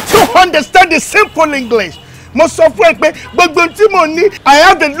 Can't you understand the simple English? Mo sọ fún ẹ pé gbogbo tí mo ní, I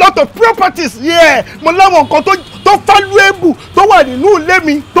have a lot of properties here. Mo láwọn nǹkan tó valuable tó wà nínú ilé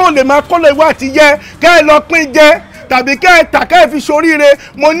mi tó lè máa kọ́ lọ ìwà àti yẹ kẹ́ ẹ lọ pín jẹ tàbí kẹ́ ẹ tà kẹ́ ẹ fi ṣoríire.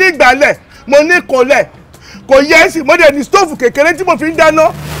 Mo ní ìgbálẹ̀, mo ní kòlẹ̀. Kò yẹ ẹ́ sì mo dẹ̀ ní stóòfù kékeré tí mo fi ń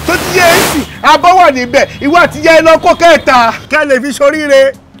dáná tó ti yẹ ẹ́ sì abọ́ wà níbẹ̀ ìwà àti yẹ ẹ lọ kó kẹ́ ẹ tà kẹ́ ẹ lè fi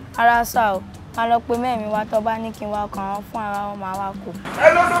ṣoríire. Arasao, máa lọ pè mẹ́mi wá tó bá ní kí n wá kàn án fún ara wọn máa wá kó.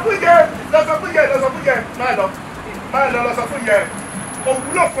 Ẹ lọ sọ fún yẹ, lọ sọ fún yẹ, máa lọ sọ fún yẹ.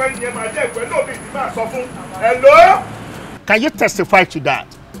 Òwúlò fún ẹni yẹn máa jẹ́ ìwé lóbi tí máa sọ fún. Hello? Can you testify to that?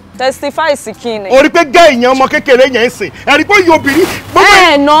 Testify sí kí ni. Orí pé gẹ́ ìyẹn ọmọ kékeré yẹn ń sìn. Ẹ̀rí pé yóò bìrì.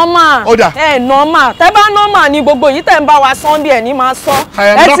 Normal. Normal. Tẹ́ bá normal ni gbogbo yìí tẹ́ ń bá wa Sunday ẹ̀ ní máa sọ.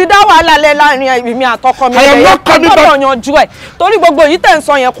 Ẹ ti dá wàhálà lẹ́ láàrin èmi àtọkọ mi. Ẹ gbọ́dọ̀ yanjú ẹ̀. Torí gbogbo yìí tẹ́ ń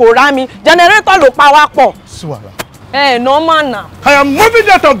sọ yẹn kò rá mi. Generator ló pa wá pọ̀. Normal now. I am moving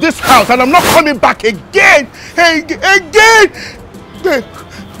out of this house and I'm not coming back again. Again.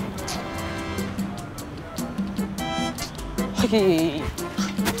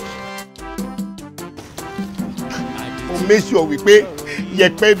 Mo make sure wípé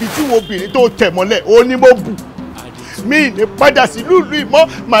yẹ̀pẹ̀ ibi tí wo obìnrin tó tẹ̀ mọ́lẹ̀ ó ní mo bù. Mi ní padà sí ìlú ìmọ̀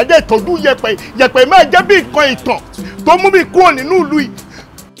màá dẹ̀ tọ́jú yẹ̀pẹ̀ máa jẹ́ bí nǹkan ìtàn tó mú mi kúrò nínú ìlú yìí.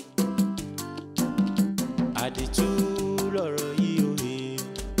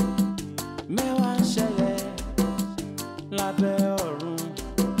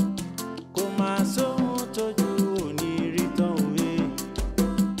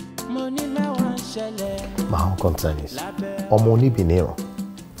 My own concern is ọmọ oníbìníràn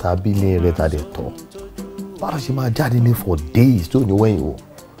tàbí ilé rẹ̀ tàdé tọ̀ báwo ṣe máa jáde ní for days tó ní wẹ́yìn o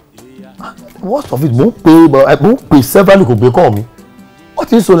worst of it mo ń pè severally kò gbé call mi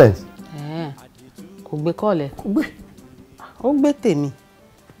what insolence. kò gbé call ẹ. kò gbé. ó gbé tèmi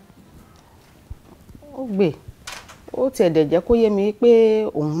ó gbé ó tiẹ̀ dẹ̀ jẹ́ kó yé mi pé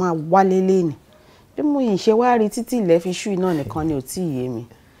òun máa wálé léni bí mo yìí ṣe wá rí títí ilẹ̀ fi ṣú iná nìkan ni ò tí ì yé mi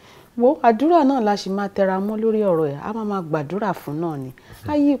wo àdúrà náà la ṣì máa tẹra mọ́ lórí ọ̀rọ̀ ẹ̀ a máa gbàdúrà fún náà ni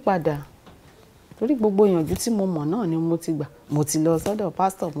á yí padà. torí gbogbo ìyànjú tí mo mọ̀ náà ni mo ti gbà mo ti lọ sọ́dọ̀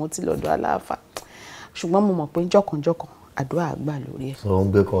pásítọ̀ mo ti lọ́dọ̀ aláàfáà ṣùgbọ́n mo mọ̀ pé jọ̀kànjọ̀kàn àdúrà àgbà lórí ẹ̀. so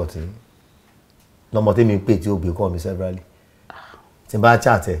ń gbé kọ́ọ̀tì lọ́mọ tí mi pè tí ó gbé kọ́ mi severally tí n bá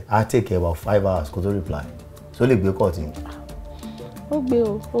chat ẹ̀ á take about 5 hours kó tó reply so lè gbé kọ́ọ̀tì. ó gbé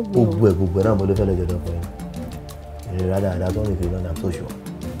o ó gbé o. gbogbo ẹ̀ náà mo ló fẹ́ lọ́jọ́ dọ́kọ̀ yẹn ìrìn rádà àdá tó ń rìn kiri lọ́nà tó ṣùọ́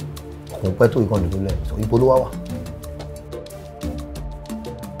òun pẹ́ tó ìkànnì tó lẹ̀ so ibo ló wá wà.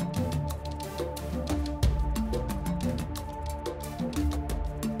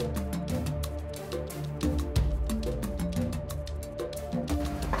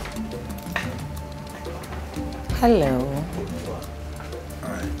 Hello.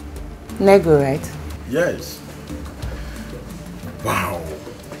 Hi. Nego, right? Yes. Wow.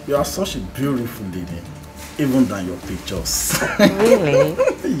 You are such a beautiful lady. Even than your pictures. Really?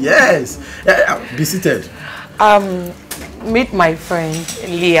 Yes. Be seated. Meet my friend,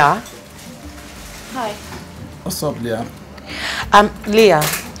 Leah. Hi. What's up, Leah? Leah,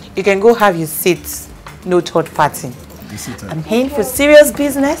 you can go have your seat. No third party. Be seated. I'm here for serious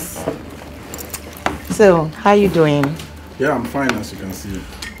business. So, how you doing? Yeah, I'm fine as you can see.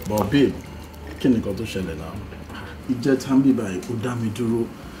 But babe, kí ni nǹkan tó ṣẹlẹ̀ now? Ìjẹ́ tán bí báyìí, ó dá mi dúró.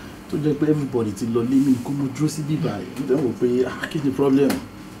 Tó jẹ́ pé everybody ti lọ lé mi kó mo dúró sí bí báyìí. Mo wò pé kí ni problem?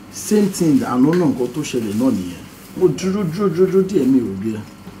 Same thing, àná náà nǹkan tó ṣẹlẹ̀ náà nìyẹn. Mo dúró díẹ̀ mi ò rí ẹ.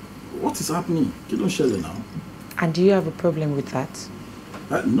 What is happening? Kí ló ń ṣẹlẹ̀ now? And do you have a problem with that?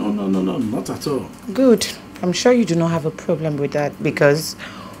 No, not at all. Good. I'm sure you do not have a problem with that because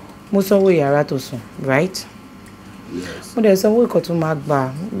mo sanwó yàrá tó sùn, right? Yes. Mo dẹ̀ sanwó ìkọ̀ tó máa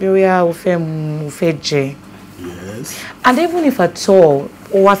gbà bí ó yá o fẹ́ mu o fẹ́ jẹ. Yes. And even if at all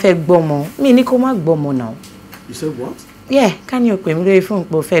o wá fẹ́ gbọ́mọ mi ní kó má gbọ́mọ now. You said what? Yeah, ká ní o pè mí lórí fóònù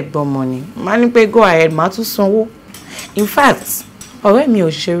pé o fẹ́ gbọ́mọ ni màá ní pé go ahead màá tún sanwó. In fact ọ̀rẹ́ mi ò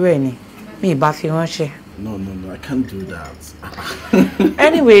ṣerú ẹ̀ ni mi ì bá fi ránṣẹ́. No, I can't do that.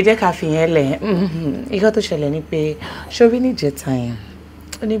 Anyway, jẹ́ ká fi yẹn lẹ̀ ìkọ́ tó ṣẹlẹ̀ ni pé ṣorí níjẹta yẹn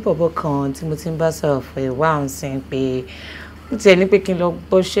ó ní bọ̀bọ̀ kan tí mo ti ń bá sọ̀rọ̀ fún ẹ̀ wá ń sìn pé ó tiẹ̀ ní pé kí n lọ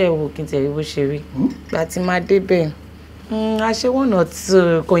gbọ́ṣẹ́ wò kí n tẹ̀lé bó ṣe rí gba ti máa débẹ̀ àṣẹ one or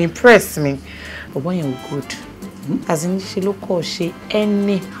two kò impress me bọ̀bọ̀ yẹn ò good as in ṣe ló kọ́ ṣe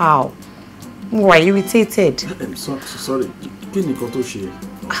anyhow mo wà irritated. Sorry kí ni nǹkan tó ṣe?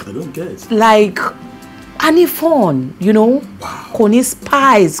 I don't get. Like any fun, you know? Kò ní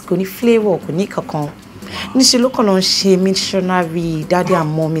spice, kò ní flavour, kò ní kankan. Níṣẹ́ ló kàn lọ ṣe missionary daddy and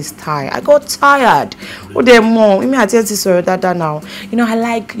mommy style. I got tired. Ó dẹ̀ mọ̀, èmi àti ẹ̀ ti sọ̀rọ̀ dáadáa now.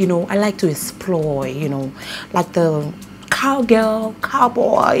 I like to explore, like the cowgirl,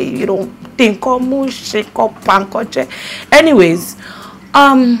 cowboy, nǹkan mú ṣe kọ́ pankọ́ jẹ́. Anyways,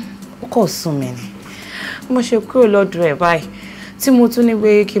 ó kọ̀ sún mi ni. Mo ṣe kúrò lọ́dọ̀ ẹ̀ báyìí. Tí mo tún ní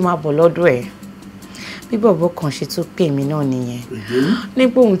pé kí n máa bọ̀ lọ́dọ̀ ẹ̀. Bí bọ̀bọ̀ kan ṣe tún pè mí náà nìyẹn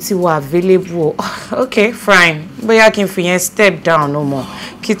nípò òun ti wà available okay fine bóyá kí n fi yẹn step down no more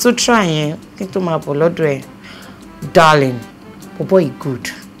kí tó try yẹn kí tó máa bọ̀ lọ́dọ̀ ẹ̀ darling bọ̀bọ̀ yìí good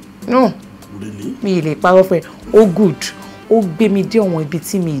no mi lè parọ́ fún ẹ ó good ó gbé mi dé ọ̀wọ́n ibi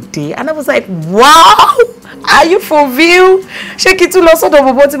tí mi dé and I was like wow are you for real ṣé kí tún lọ sọ́dọ̀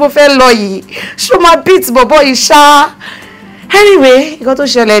bọ̀bọ̀ tí mo fẹ́ lọ yìí ṣó máa beat bọ̀bọ̀ yìí ṣá. Anyway, nǹkan tó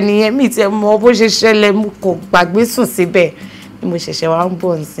ṣẹlẹ̀ nìyẹn mi ti mọ bó ṣe ṣẹlẹ̀ mo kò gbàgbé sùn síbẹ̀ ni mo ṣẹ̀ṣẹ̀ wá ń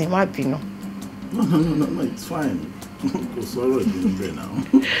bọ̀ nsìn má bínú. No, it's fine. Kò sọ̀rọ̀ ìbínú bẹ́ẹ̀ now.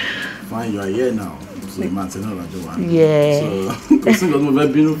 Fine, you are here now. So ìmọ̀ àti náà lájọ wà. Yeah. So kò sí nǹkan tó mo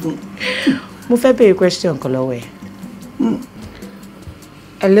fẹ́ bínú fún. Mo fẹ́ béèrè question kan lọ́wọ́ ẹ̀.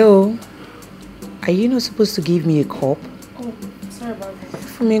 Hello, are you not supposed to give me a cup? Oh, sorry about that.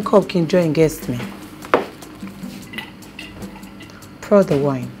 Fún mi cup kí n join guest mi. Pour the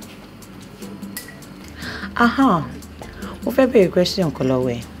wine. Mo fẹ́ béèrè question kan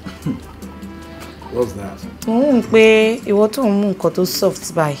lọ́wọ́ ẹ̀. What's that? Mo ń pé ìwọ tó ń mú nǹkan tó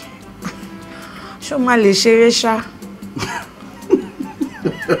soft báyìí. Ṣó máa lè ṣeré ṣá?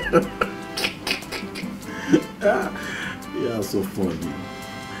 Yeah, so funny.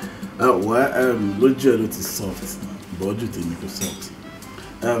 Lójú ẹ̀ ló ti soft, but ojú tèmi kò soft.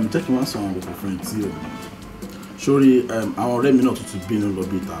 Jẹ́ kí n wá sọ àwọn ọkọ̀ friend tí o sórí àwọn ọ̀rẹ́ mi náà tuntun bínú lọ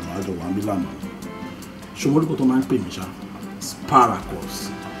bí ìtànà àjọ wà ń bí lánàá ṣùgbọ́n orúkọ tó máa ń pè mí ṣá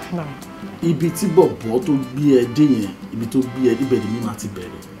sparacus ibi tí bọ̀bọ̀ tó gbé ẹ dé yẹn ibi tó gbé ẹ níbẹ̀ ni mi máa ti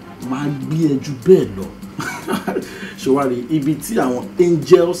bẹ̀rẹ̀ máa gbé ẹ ju bẹ́ẹ̀ lọ ṣòwárí ibi tí àwọn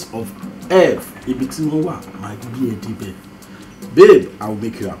angels of earth ibi tí wọ́n wà máa gbé ẹ débẹ̀ babe I will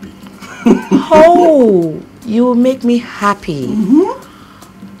make you happy. Oh, you will make me happy.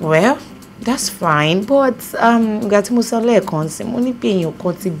 Well, That's fine, but ìgbà tí mo sọ lẹ́ẹ̀kan sí mo ní pé èèyàn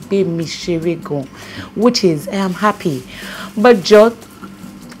kan ti gbé mi ṣeré gan, which is I am happy. But just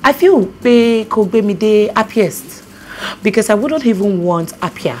I feel pé kò gbé mi dé happiest because I wouldn't even want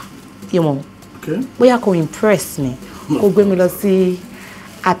happier, you know. Okay. Bóyá kò impress me, kò gbé mi lọ sí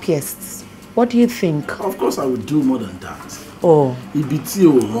happiest. What do you think? Of course, I would do more than that. Oh. Ibi tí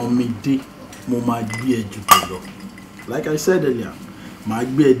o rán mi dé, mo máa gbé ẹ jù bẹ́ẹ̀ lọ. Like I said earlier, máa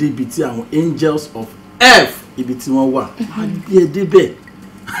gbé ẹ dé ibi tí àwọn angels of earth ibi tí wọ́n wà. Máa gbé ẹ dé bẹ́ẹ̀.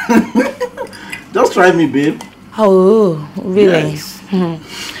 Just try me, babe. Oh, really? Yes.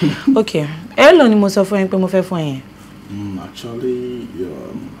 Okay. Èló ni mo sọ fún yín pé mo fẹ́ fún yín? Actually,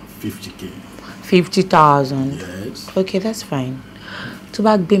 50k. 50,000. Yes. Okay, that's fine. Tó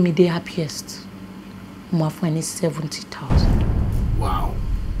bá gbé mi dé happiest, mo máa fún ẹ ní 70,000. Wow.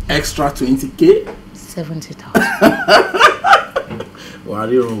 Extra 20k? 70,000. Wàá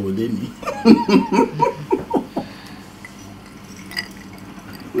rí ọ̀run wò lé ní.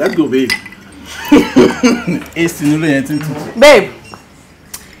 Let's go, babe. Babe,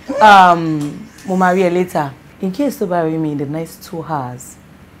 mo máa rí ẹ later. In case tó bá rí mi in the next 2 hours,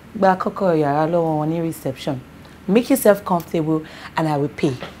 gba kọ́kọ́rọ́ yàrá lọ́wọ́ wọn ní reception. Make yourself comfortable and I will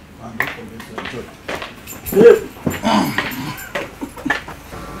pay. Babe.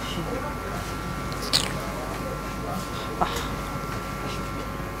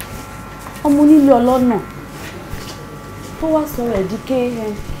 Ọmọ onílé ọlọ́nà tó wá sọ̀rọ̀ ẹ̀ di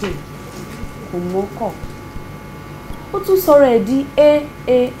KMK kò mọ́kọ̀. Ó tún sọ̀rọ̀ ẹ̀ di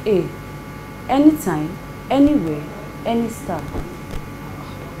AAA anytime, anywhere, any star.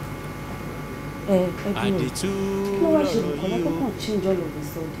 Kí ló wá ṣe nǹkan lọ́kọ̀ kan change all of a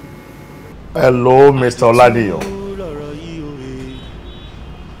sudden? Hello, Mr. Oladiyo.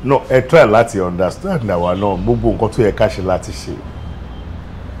 No, ẹ try láti understand àwa náà gbogbo nǹkan tó yẹ ká ṣe láti ṣe.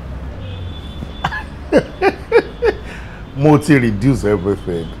 Mo ti reduce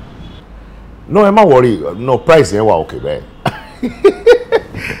everything. No, ẹ má worry. No, price yẹn wà okay bẹ́ẹ̀.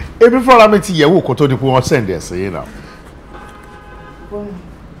 Ebi fúnra mi ti yẹ̀wò kó tó di pé wọ́n send ẹ̀ sí yín náà.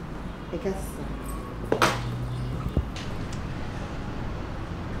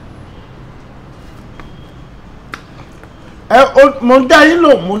 Mo ń dá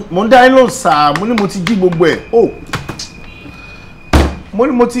yín lò sáà mo ní mo ti jí gbogbo ẹ̀. Mo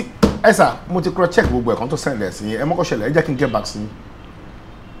ní mo ti mo ti cross check gbogbo ẹ̀ kan tó send ẹ̀ sí yín. Ẹ mọ́kọ́ ṣẹlẹ̀ ẹ jẹ́ kí n get back sí yín.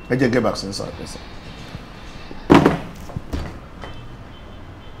 Ẹ jẹ́ get back sí yín sir.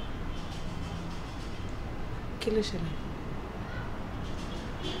 Kí ló ṣẹlẹ̀?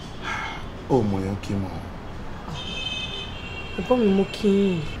 Ó mọ̀ yẹn kí mọ̀. Ẹ̀gbọ́n mi mo kí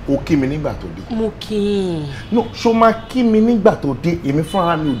yín. Ó kí mi nígbà tó dé. Mo kí yín. No, ṣó máa kí mi nígbà tó dé èmi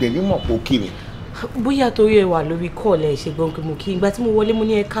fúnra mi ò dẹ̀ ní mọ̀ pé ó kí mi. Bóyá torí ẹ wà lórí kọ́ọ̀lù ẹ̀ ṣe gbọ́n pé mo kí ìgbà tí mo wọlé mo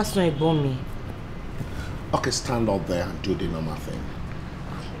ní ẹ káàsán ẹ̀gbọ́n mi. Okay, stand up there and do the normal thing.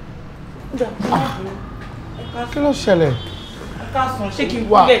 Kí ló ṣẹlẹ̀? Káàsán ṣé kí n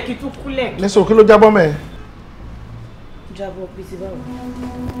kúlẹ̀ kí n tún kúlẹ̀. Lẹ́sọ̀ kí ló jábọ́ mẹ́? Jábọ́ bí ti báwo?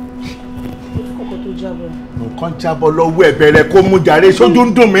 Kókó tó jábọ́. Nǹkan jábọ́ lọ́wọ́ ẹ̀ bẹ̀rẹ̀ kó mú jàre sójú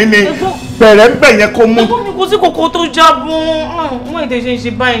ń dùn mí ni. Bẹ̀rẹ̀ ń bẹ̀ yẹn kó mú. Ẹ̀gbọ́n mi kò sí kókó tó jábọ́. Mo èdè ṣe ń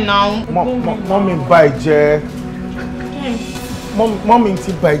ṣe báyìí náà. Mọ́mí bà ẹ́ jẹ́. Mọ́mí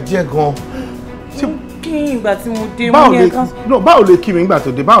ti bà ẹ́ jẹ́ gan. Kí ìgbà tí mo dé mo ní ẹ̀ka. Báwo lè kí mi nígbà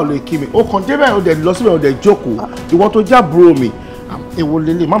tó dé? Báwo lè kí mi? O kàn débẹ̀ o dẹ̀ lọ síbẹ̀ o dẹ̀ jókòó. Ìwọ tó jábúrò mi. Èwo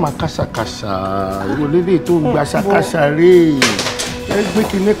lélẹ̀ má máa káṣàkáṣà. Èwo lélẹ̀ tó ń gba ṣàkáṣà rè. Ẹ gbé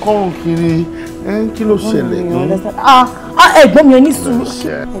kinní kọ́rùn kiri. Kí ló ṣẹlẹ̀? Ẹ̀gbọ́n mi ẹ ní sùúrù.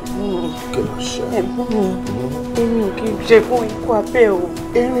 Kí ló ṣe? Ẹ̀gbọ́n mi èmi ò kí n jẹ kókó abẹ́ o.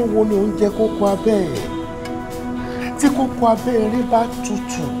 Erin wo ni ò ń jẹ kókó abẹ́ ẹ̀? Tí kókó abẹ́ erin bá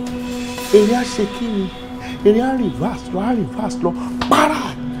tutù, erin á ṣe kí ni? Erin á reverse lọ para.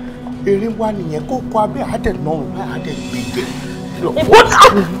 Erin wá nìyẹn kókó abẹ́ àdẹ̀ náà àdẹ̀ gbèdé.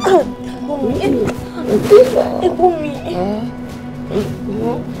 Ẹ̀gbọ́n mi.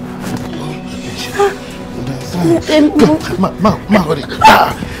 Má rí.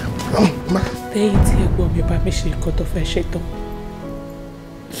 Lẹ́yìn tí ẹ̀gbọ́n mi bá mi ṣe nǹkan tó fẹ́ ṣe tán,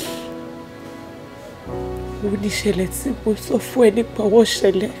 ó ní ìṣẹ̀lẹ̀ tí mo sọ fún ẹ nípa ọwọ́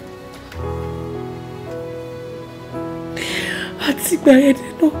ṣẹlẹ̀. Àti ìgbà yẹn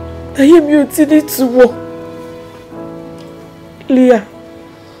nínú ayé mi ò ti ní ìtumọ̀. Leah,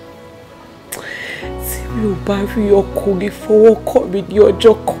 tí mi ò bá rí ọkùnrin fọwọ́ kàn mí ní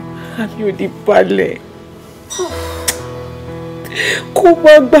ọjọ́ kan, àmì ò ní balẹ̀. Kó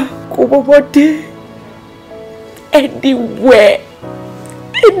má gbà kó mọ́mọ́ dé. Anywhere,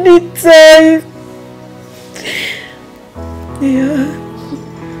 anytime. Yeah.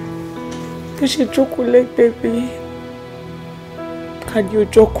 bó ṣe jókòó lẹ́gbẹ̀ẹ́ mi ká ní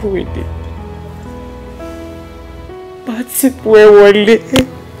ọjọ́ kùnrin ni bá ti bu ẹ wọlé.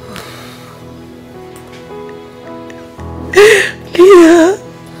 Líà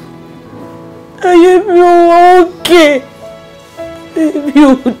ayé mi ò wá òkè mi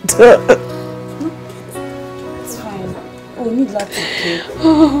ò dá. It's fine. Oh, need láti ké.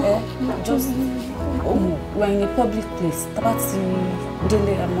 Just we're in a public place. Tabati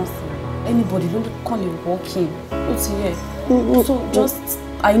délé amasi. Anybody don't call you walking. What's here? So just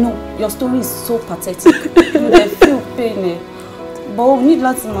I know your story is so pathetic. You dey feel pain. But we need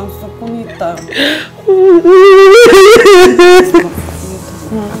láti máa sunkún níta.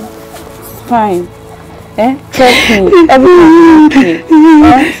 Fine. Trust me. Everything will be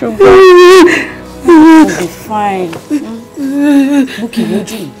okay. Sugar. We'll be fine. Bookie,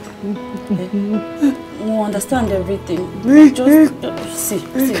 we'll understand everything. Just see,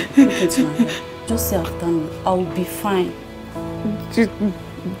 look into my head. Just say after me. I will be fine.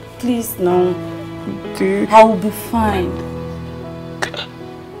 Please now. I will be fine.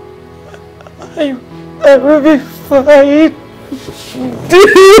 I will be fine.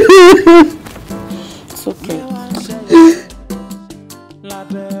 It's okay.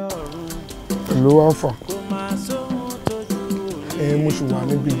 Hello, Alpha. Mo ṣì wà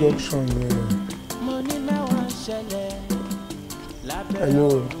níbi junction yẹn. Hello.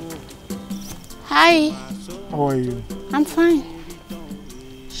 Hi. How are you? I'm fine.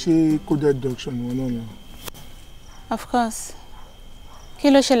 Ṣé coded junction wọn náà ni? Of course. Kí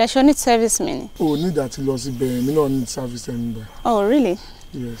ló ṣẹlẹ̀, ṣó need service mi ni? Oh, need that lọ sí bẹ̀rẹ̀, mi náà need service ẹni bẹ̀. Oh, really?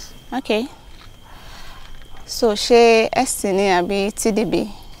 Yes. Okay. So, ṣé ST ni àbí TDB? Yes.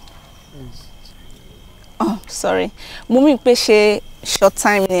 Oh, sorry. Mo mean pé ṣé short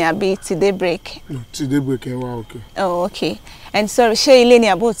time ni àbí today break? No, today break ẹ wá okay. Oh, okay. And sorry, ṣé ilé ni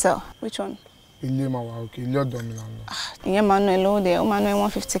àbí hotel? Which one? Ilé máa wá okay, ilé ọ̀dọ̀ mi là ń lọ. Ìyẹn máa ná ẹ lówó dẹ̀, ó máa ná ẹ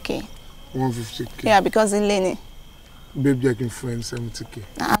 150k. 150k? Yeah, because ilé ni. Babe, jẹ́ kí n fún ẹ 70k.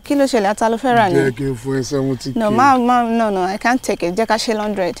 Kí ló ṣẹlẹ̀, ata ló fẹ́ rà ni? Jẹ́ kí n fún ẹ 70k. No, I can't take it. Jẹ́ ká ṣe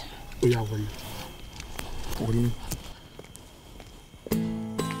 100. Ó yá wọlé. Wọlé.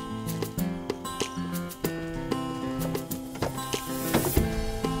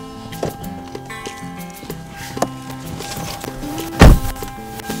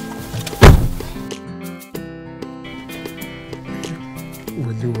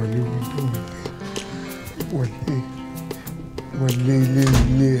 Wọlé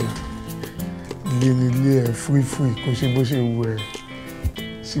ilé ẹ̀ fúrífúrí kò ṣe bó ṣe wù ẹ́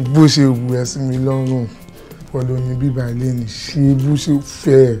ṣe bó ṣe wù ẹ́ sí mi lọ́rùn pọ̀lọ́ ní bíbá ilé ni ṣe bó ṣe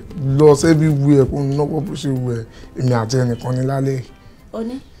fẹ́ ẹ̀ lọ sẹ́bí wù ẹ́ kó náwó bó ṣe wù ẹ́ èmi àti ẹnìkan ní lálẹ́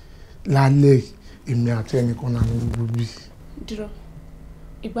lálẹ́ èmi àti ẹnìkan náà ní gbogbo bí. Dúró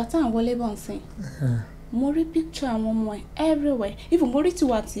ìgbà tá à ń wọlé bọ̀ ń sìn mo rí picture àwọn ọmọ ẹ everywhere even mo rí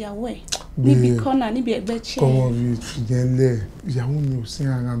tiwa àtìyàwó ẹ níbi corner níbi ẹgbẹ́ chair. kọ́mọ rí fìyẹn lẹ̀ ìyàwó mi ò sí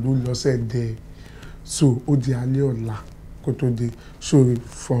ara ló lọ́sẹ̀ dẹ̀ so ó di alẹ́ ọ̀la kó tó dé so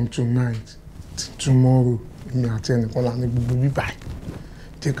from tonight till tomorrow èmi àti ẹnìkan là ní gbogbo bíbá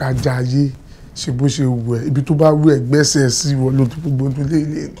jẹ́ ká jayé ṣe bó ṣe wù ẹ́ ibi tó bá wù ẹ́ gbẹ́sẹ̀ sí wọ́n ló tó gbogbo tó lé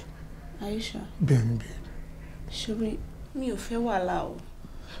ilé ni. Aisha. bẹ́ẹ̀ni. ṣorí mi ò fẹ́ wàhálà o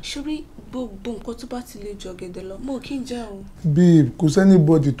ṣorí gbogbo nǹkan tó bá ti lè jọ gẹ̀dẹ̀ lọ mo kí n jẹ́ o. babe kò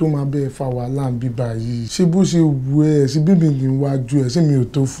sẹ́nibọ́dì tó máa bẹ́ẹ̀ fa wàhálà ń bíbá yìí ṣé bó ṣe wù ẹ́ ṣé bíbí ní iwájú ẹ̀ ṣé mi ò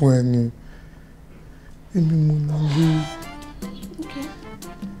tó fún ẹ ni èmi mo ní lé. Okay.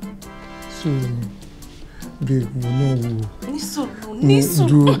 so babe wo náà wò. ní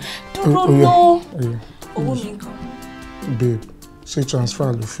sùúrù dúró náà owó mi kan. babe ṣé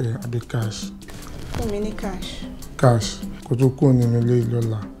transfer ló fẹ́ àbí cash. fún mi ní cash. cash kò tó kúrò nínú ilé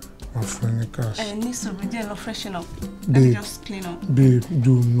ìlọ́la máa fún ẹ ní cash. ní sùúrù jẹ́ lọ freshen up. Let me just clean up. babe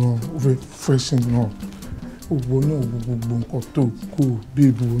do no freshen up owó náà wo gbogbo nǹkan tó kù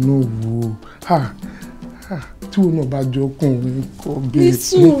babe wo náà wo tí wọn náà bá jọ kún un kọ babe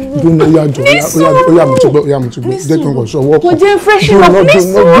dúró náà yàjọ ó yà mí ti gbọ́ jẹ́ kí n kò ṣọwọ́ kan kò jẹ́ freshen up ní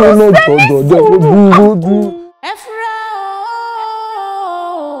sùúrù dúró náà jọjọ dúró.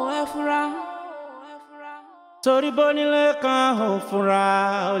 torí bónílé kan ò fura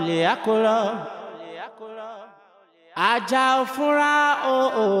olè àkólọ ajá ò fura ó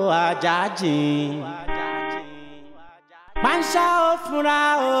ajá jìn panṣá ò fura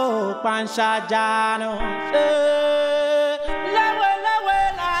ó panṣá jánu lẹ́wẹ̀lẹ́wẹ̀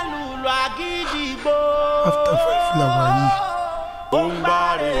lálùlù àgídìgbò. after 5 làwọn yìí ó ń gbá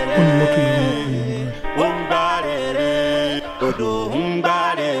rere ó ń gbá rere odò ń gbá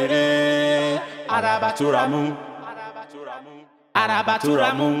rere. Arabaturamu,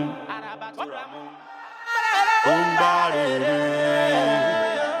 Arabaturamu, Ongarere,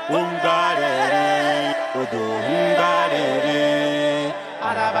 ongarere, odo ongarere,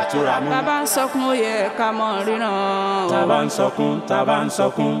 arabaturamu. Bàbá ń sọkún ó yẹ ká mọ̀ ríran. Tàbá ń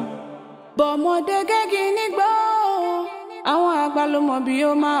sọkún. Bọ̀mọdé gẹ́gì nígbó, àwọn àgbà ló mọ̀ bí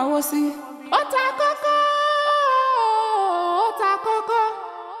ó máa wó sí. Ó ta kókó, ó ta kókó.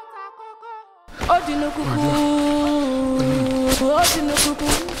 Ó dínú kúkú, ó dínú kúkú.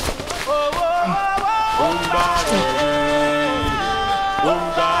 Ongarere,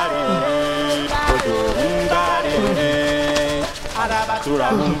 ongarere, odo ongarere,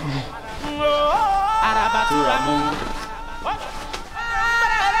 arabaturamu. Arabaturamu.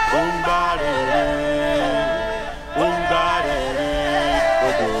 Ongarere, ongarere,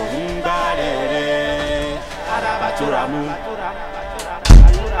 odo ongarere, arabaturamu.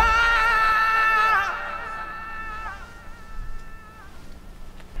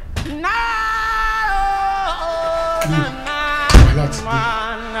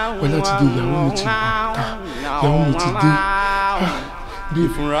 Wọ́n láti dé ìyàwó mi ti ìyàwó mi ti dé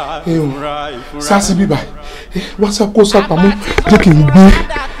sáàsì bíbà wọ́n sá kó sápamọ́ jẹ́ kí n gbé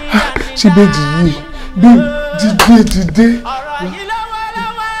ṣé bẹ́ẹ̀dì yìí bí dìde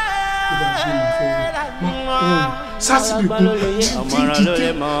sáàsì bìkún dìde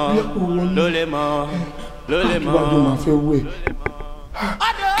kíwájú máa fẹ́ wẹ̀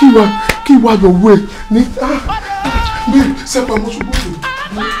kíwájú wẹ̀ ní bí sápamọ́ ṣùgbọ́n tó.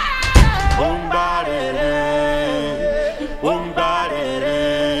 Ongarere, ongarere,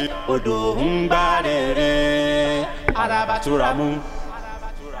 odo ongarere, arabaturamu,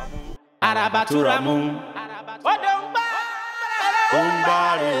 arabaturamu, odo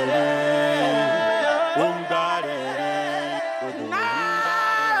ongarere, ongarere, odo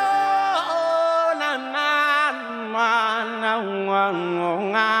ongarere.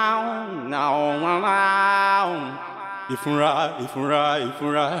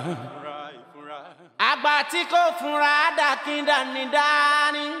 Ìfúnra. Àgbà tí kò fúnra dàkíndàní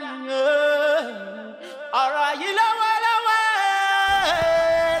dání. Ọ̀rọ̀ yìí lọ́wọ́lọ́wọ́.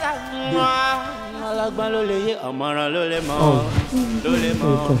 Ọlọ́gbọ́n ló lè yé, ọ̀mọ̀ràn ló lè mọ̀.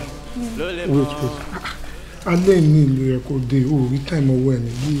 Wait. Alẹ́ ní ìlú ẹ̀ kò dé orí táìmù ọwọ́ ẹ̀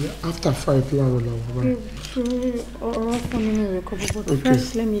ní after 5 láàárọ̀ làwọn bá. Ọ̀rọ̀ fún mi ní ìrẹ̀kọ́ but first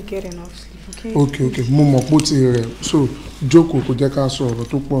let me get enough sleep. Okay. Mo mọ̀ pé ó ti rẹ̀ so jókòó kò jẹ́ ká sọ ọ̀rọ̀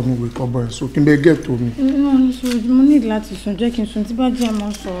tó pọ̀ ní ìwé kọ́bọ̀ ẹ̀ so kí n bẹ get omi. Mo need láti sùn jẹ́ kí n sùn tí bá jẹ́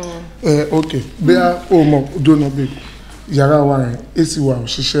mọ́ sọ̀rọ̀. Ok bí a ò mọ̀ dóná bí yàrá wa rẹ̀ AC wa ò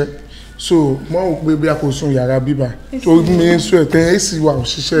ṣiṣẹ́ so mo rò pé bí a kò sùn yàrá bíbá tó mi ń sún ẹ̀ tẹ́ AC wa ò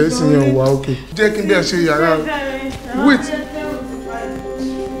ṣiṣẹ́ AC yẹn ò wá ok jẹ́ kí n bẹ́ẹ̀ ṣe yàrá wait.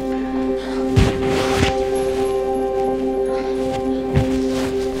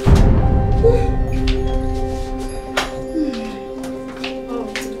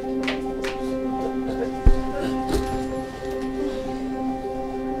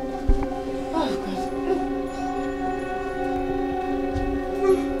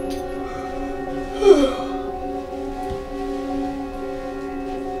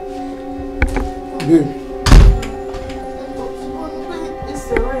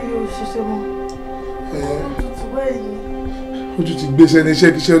 Ojú ti gbéṣẹ́ ní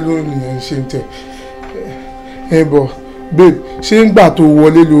iṣẹ́ lónìí ẹ̀ ṣe ń tẹ̀ bọ̀ babe ṣé ń gbà tó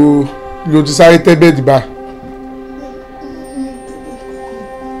wọlé lo ti sáré tẹ́ bẹ́ẹ̀dì bá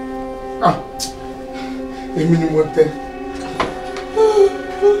èmi ni mo tẹ́.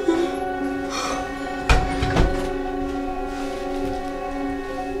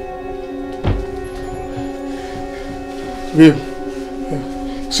 babe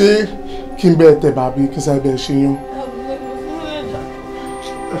ṣé kí n bẹ́ẹ̀ tẹ̀ bàbí kí n sáré bẹ́ẹ̀ ṣe yán.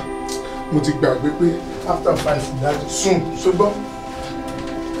 Mo ti gbàgbé pé after 5 ìdájọ́ sùn ṣùgbọ́n.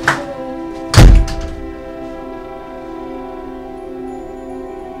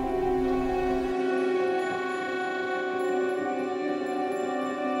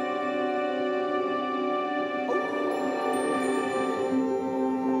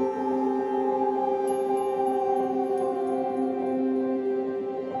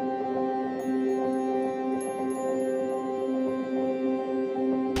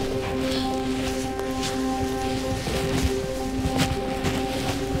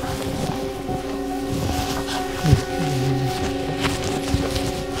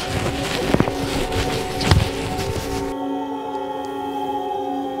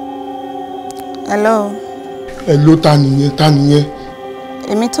 Hello. Hello, ta nìyẹn?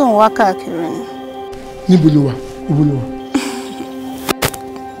 Èmi tó ń wá káàkiri ni. Níbo lo wà?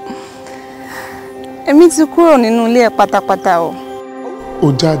 Èmi ti kúrò nínú ilé ẹ̀ pátápátá o. Ó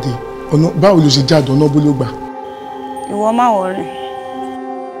jáde. Báwo ló ṣe jáde ọ̀nà bó ló gbà? ìwọ má worry.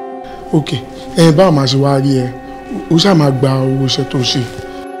 Ok, báwo máa ṣe wá rí ẹ? O ṣáà máa gba owó iṣẹ́ tó ṣe.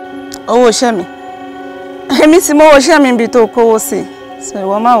 Owó iṣẹ́ mi? Èmi ti mọ owó iṣẹ́ mi bí tó kówó sí. So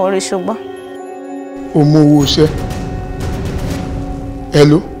ìwọ má worry ṣùgbọ́n. O mọ owó iṣẹ́.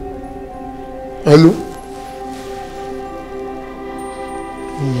 Hello? Hello?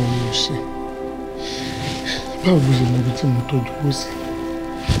 O mọ owó iṣẹ́. Báwo ló ṣe mọ ibi tí mo tọ́jú owó sí?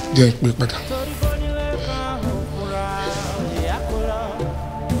 Jẹ́ ìpè padà.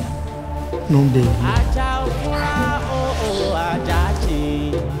 Nọ́mbà ẹ̀.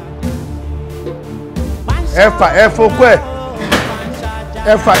 ẹ fokú ẹ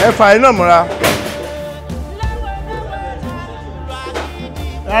ẹ náà mọ́ra.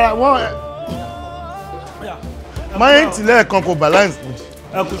 Rárá wọ́n máyẹ̀ntì lẹ́ẹ̀kan kò balance.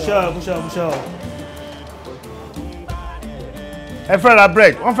 Ẹ kúṣẹ́ o. Ẹ fẹ́ ra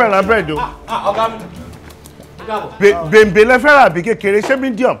bread, wọ́n fẹ́ ra bread o. Ọ̀gá mi. Bèbè lẹ fẹ́ ra àbí kékeré ṣé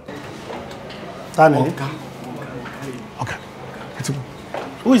medium. Tani? Ọ̀gá.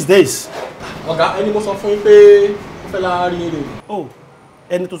 Who is this? Ọ̀gá, ẹni mo sọ fún yín pé ó fẹ́ la rí yín lórí. Oh,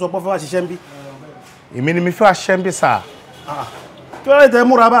 ẹni tó sọ pé ó fẹ́ wá ṣiṣẹ́ ń bí. Èmi ni mi fẹ́ wá ṣiṣẹ́ ń bí sà. Kí ló lè tẹ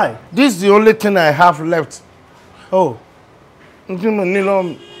múra báyìí? This is the only thing I have left. Oh. Ohun tí mo ní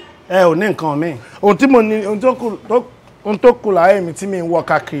lọ́wọ́. Ẹ ò ní nǹkan mi. Ohun tí mo ní, ohun tó kù láyé mi tí mi ń wọ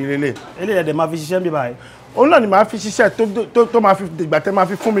káàkiri lélẹ̀. Eléyìí ẹ̀dẹ̀ máa fi ṣiṣẹ́ ń bí báyìí. Òun náà ni màá fi ṣiṣẹ́ tó máa fi dìgbà tẹ́ máa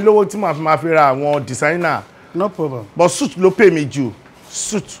fi fún mi lówó tí màá fi ra àwọn designer. No problem. But suit ló pay mi jù.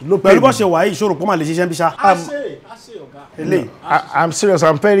 Suit ló pay mi. Pẹ̀lú bó ṣe wà yìí ìṣòro pọ́ máa lè ṣiṣẹ́ ń bí ṣá. I'm serious,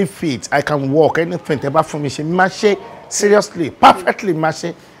 I'm very fit. I can walk anything tẹ́ bá fún mi ṣe. Má ṣe seriously, perfectly má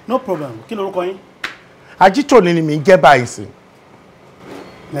ṣe. No problem. Kí lorúkọ yín? Ajítòní ni mi ń jẹ́ báyìí sí.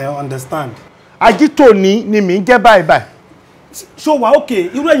 I understand. Ajítòní ni mi ń jẹ́ báyìí. Ṣó wà okay,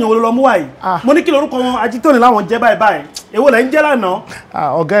 irú èèyàn wo ló lọ mú wá yìí? Mo ní kí lorúkọ wọn Ajítòní láwọn jẹ́ báyìí. Èwo lẹ ń jẹ́ lánàá?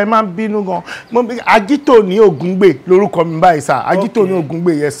 Ọ̀gá ẹ máa ń bínú gan. Ajítòní Ogungbe lorúkọ mi báyìí sà. Ajítòní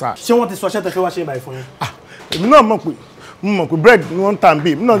Ogungbe yẹn sà. Ṣé wọ́n ti sọ ṣẹ́ tẹ fẹ́ wá ṣe báyìí fún yín? Èmi náà mọ̀ pé bread ni wọ́n ń tà ń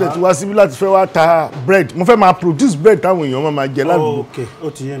bí. Èmi náà dẹ̀ ti wá síbí láti fẹ́ wá ta bread. Mo fẹ́ máa produce bread táwọn èèyàn máa jẹ ládùúgbò. Okay, ó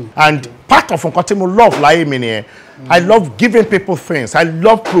ti yé mi. And part of nǹkan tí mo love láyé mi nìyẹn. I love giving people things. I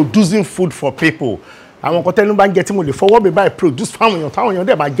love producing food for people. Àwọn nǹkan tẹ́nu bá ń jẹ tí mo lè fọwọ́ mi báyìí produce fáwọn èèyàn táwọn èèyàn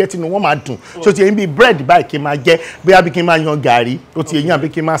dẹ̀ máa jẹ tínú wọn máa dùn. So ti yẹn bí bread báyìí kí n máa jẹ bóyá bí kí n máa yan gàrí ó ti yẹn àbí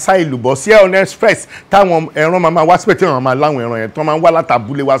kí n máa sá èlùbọ́ sí on express táwọn ẹran máa wá síbẹ̀ tí wọ́n máa láwọn ẹran yẹn tí wọ́n máa ń wá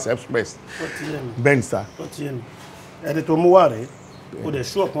látàbúlé wá sí express. bẹ́ẹ̀ ni sá. ẹni tó mú wá rèé ó dẹ̀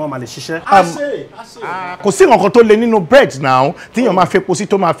ṣú ọ̀pọ̀ wọn máa lè ṣiṣẹ́. Kò sí nǹkan tó le nínú bread now tíyàn máa fepo sí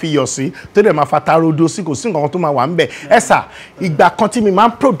tó máa fi iyọ̀ sí tó dẹ̀ máa fa tarodo sí kò sí nǹkan tó máa wà ń bẹ̀. ẹ sà ìgbà kan tí mi máa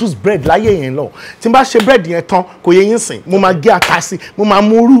ń produce bread láyé yẹn lọ tí n bá ṣe bread yẹn tán kò yẹ yín sìn mo máa gé ata sí mo máa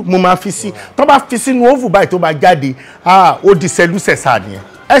mú rú mo máa fi sí tó bá fi sínú oven báyìí tó bá jáde ó di sẹlúsẹsà nìyẹn.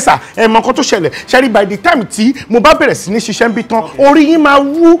 ẹ sà ẹ mọ nǹkan tó ṣẹlẹ̀ ṣẹ́rí by the time tí mo bá bẹ̀rẹ̀ sí ní ṣiṣẹ́ ń bí tán orí yín máa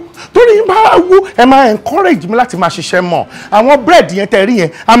wú torí yín bá wú ẹ máa encourage mi láti máa ṣiṣẹ́ mọ́ àwọn bread yẹn tẹ̀ rí yẹn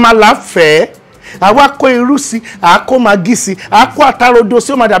a máa láfẹ̀ẹ́ àwa kó irú sí àkó magí sí àkó àtàrodo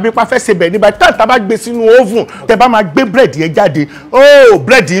sí ó máa dàbí pa fẹ́ ṣe bẹ̀ nígbà tí tá bá gbé sínú oven tẹ bá máa gbé bread yẹn jáde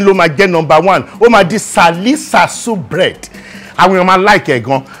bread yìí ló máa jẹ́ number 1 ó máa di salisasu bread àwọn èèyàn máa like ẹ̀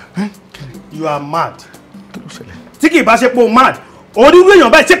gan. You are mad. Tí kì í bá ṣe pé o mad onírú èèyàn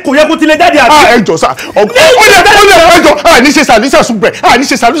báyìí ṣé kò yẹ kó tilẹ̀ jáde àbí. Ẹjọ sá ẹjọ ní ṣe sàlísàsù bread ní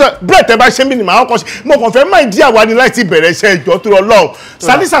ṣe sàlísàsù bread tẹ bá ṣe mí ni màá kọ́ ṣe mo kàn fẹ́ máa di àwa ni láì ti bẹ̀rẹ̀ iṣẹ́ ìjọ tó lọ lọ́wọ́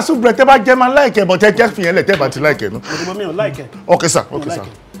sàlísàsù bread tẹ bá jẹ́ máa láìkẹ́ bọ̀ tẹ jẹ́ fìyẹn lẹ̀ tẹ́ bá ti láìkẹ́ nu. òdìbò mi ò láìkẹ́. Okay sir.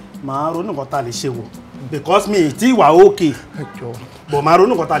 màá ronú nǹkan tá a lè ṣe wò because mi ti wà okay bọ̀ màá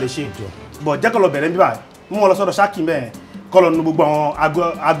ronú nǹkan tá a lè ṣe bọ̀ jẹ́ kó lọ bẹ̀rẹ̀ bíbá mú wọn lọ sọ́dọ̀ ṣáàkì mẹ́ẹ̀ kọ́ lọ nu gbogbo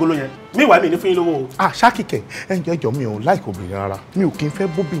àwọn agolo yẹn mi wà mí ní fún yín lówó. ṣáàkìkẹ́ ẹjọ́ mi ò láìkò obìnrin rárá mi ò kí n fẹ́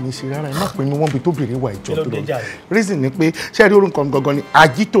bóbìnrin ṣe rárá ẹ má pè mí wọ́n bí tóbìnrin wà ìjọ tó lọ reason ni pé ṣẹ́ẹ̀rí orúkọ mi gangan ni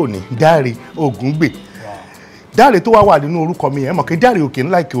Ajítòní Dáre Ògúngbè Dáre tó wá wà nínú orúkọ mi ẹ mọ̀ kí Dáre òkè ń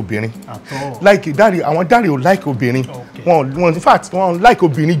láìkè obìnrin láìkè Dáre àwọn Dáre ò láìkè obìnrin wọn in fact wọn láìkè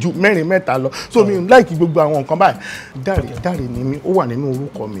obìnrin ju mẹ́rin mẹ́ta lọ so mi ò láìkè gbogbo àwọn nǹkan báyìí Dáre ni mi ó wà nínú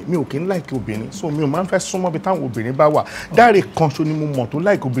orúkọ mi ò kí ń láìkè obìnrin so mi ò máa ń fẹ́ súnmọ́ bí táwọn obìnrin bá wà Dáre kan ṣo ni mo mọ̀ tó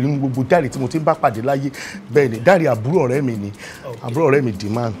láìkè obìnrin gbogbo Dáre tí mo ti ń bá pàdé láyé bẹ́ẹ̀ ni Dáre àbúrò ọ̀rẹ́ mi ni àbúrò ọ̀rẹ́ mi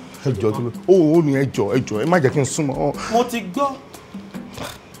demand ẹjọ́ tó lọ ó ní ẹjọ́ ẹ má jẹ́ kí n súnmọ́. mo ti gbọ́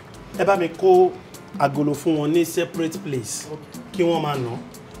ẹ bá mi kó agolo fún wọn ní separate place kí wọ́n máa ná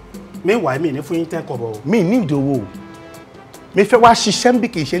meanwhile mi ní fún yín tẹ́kọ̀ bọ̀. mi ní ìdòwò mi fẹ́ wá ṣiṣẹ́ bí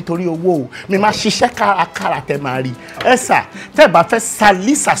kì í ṣe nítorí owó o mi máa ṣiṣẹ́ kárakára tẹ́ máa rí ẹ sà tẹ́ bá fẹ́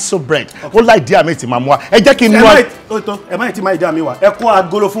salisasu bread ó láì dí àmì tí máa mú wa ẹ jẹ́ kí n mú wa. ẹ má ì tí máa ìdí àmì wa ẹ kó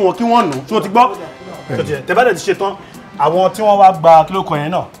agolo fún wọn kí wọ́n nù tó ti gbọ́ tẹ́ bá dẹ̀ ti ṣe tán àwọn tí wọ́n wá gba kílókọ̀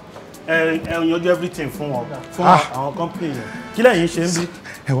yẹn náà ẹ yanjú everything fún wọn fún àwọn company yẹn kí lẹ́yìn ṣe ń bí.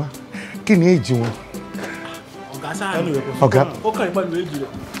 ẹ wá kí ni èjì wọn. ọ̀gá sáà ni ọ̀gá ó kàn ìpàdé èjì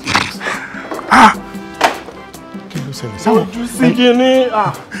rẹ̀. kí ló ṣẹlẹ̀ sáwọn ojú sí kí ní.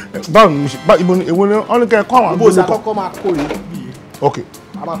 báwo ni mo ṣe bá ibo ni èwo ni wọn ní kẹ́ ẹ kọ́ àwọn bó ṣe àkọ́kọ́ máa kórè bí ok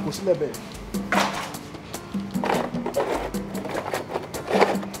a máa kó sílẹ̀ bẹ́ẹ̀.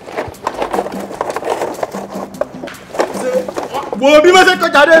 wo bí wọ́n ṣe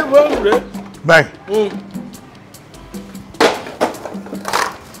kọjá dé wọ́n rè. báyìí.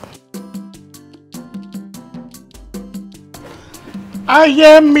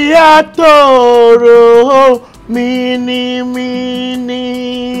 ayé mi á tòrò mínímíní.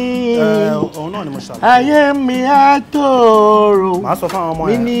 òun náà ni mo ṣàlàyé. ayé mi á tòrò màá sọ fún àwọn ọmọ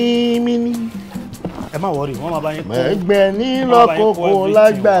yẹn. mínímíní. ẹ má wọrí wọn máa bá yín kó. ẹgbẹ́ nílọ́kòkò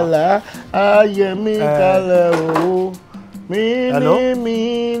lágbàlá ayé mi kalẹ̀ o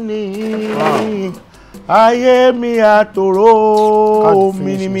mínímíní. ayé mi á tòrò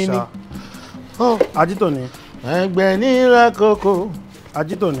mínímíní. ajito ni. ẹgbẹ́ nílọ́kòkò.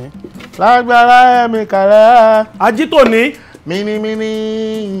 ajito ni. lágbára ẹ̀mí kalẹ̀. ajito ni.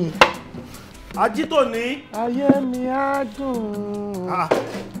 mínímíní. ajito ni. ayé mi á dùn.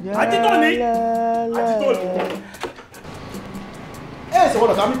 ajito ni. ajito ni. ṣe wọ́n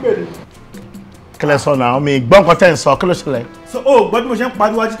lọ́ta mi pè ní. kí lẹ sọ náà mi gbọ́ nǹkan tẹ́ ń sọ kí ló ṣẹlẹ̀. so o gbọ́ bí mo ṣe ń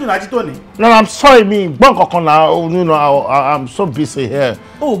pariwo ajito ni. no I'm sorry mi gbọ́ nǹkan kan náà you know I'm so busy here.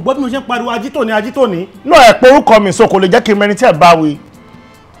 o gbọ́ bí mo ṣe ń pariwo ajito ni. no ẹ pé orúkọ mi so kò lè jẹ́ kí n mẹni tí ẹ bá wí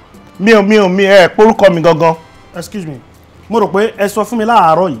mi ẹ pé orúkọ mi gangan. excuse me mo rò pé ẹ sọ fún mi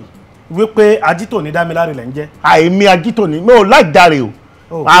láàárọ̀ yìí wípé ajito ni Dámiláre lẹ́ ń jẹ́. àìmí ajito ni mi ò láì dáre o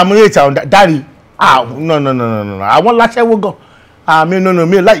àmì ètò àwọn dáre no àwọn láṣẹ́wó gan àmì no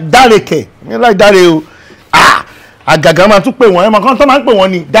mi ò láì dáre kẹ̀ mi ò láì dáre o àgàgà máa tún pè wọ́n ẹ̀ máa kán tó máa ń pè wọ́n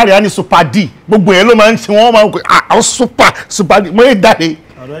ni dáre á ní super D gbogbo yẹn ló máa ń ṣe wọ́n máa ń pè àwọn super D mo yẹ dáre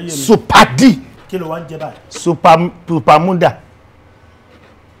super D. kí ló wá ń jẹ báyìí. supermuda.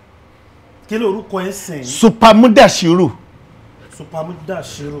 kí ló orúkọ ẹ sìn. supermuda shiru. supermuda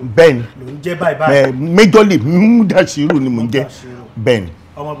shiru. bẹ́ẹ̀ni ló ń jẹ báyìí. majorly muda shiru ni mo ń jẹ bẹ́ẹ̀ni.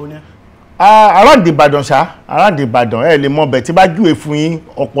 ọmọ bo ni. around Ìbàdàn ṣá around Ìbàdàn ẹ lè mọ bẹ́ẹ̀ tí bá júwe fún yín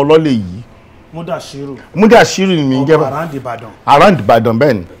ọpọlọ lè yí. muda shiru. muda shiru ni mi ń jẹ around Ìbàdàn. around Ìbàdàn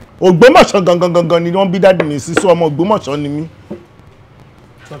bẹ́ẹ̀ni. Ògbómọ̀ṣọ́ gangan ni wọ́n bí dáàdì mi sí ọmọ Ògbómọ̀ṣọ́ ni mí.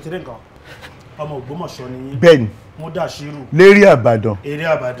 sọtìrì nǹkan ọmọ Ògbómọ̀ṣọ́ ni yín. bẹ́ẹ̀ni. muda shiru. lérí Ìbàdàn. eré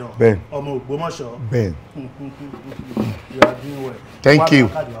Ìbàdàn. bẹ́ẹ̀ni. ọmọ Ògbómọ̀ṣọ́. bẹ́ẹ̀ni. you are doing well. thank you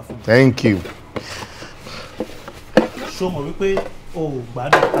thank you. ṣó mọ̀ wípé o ò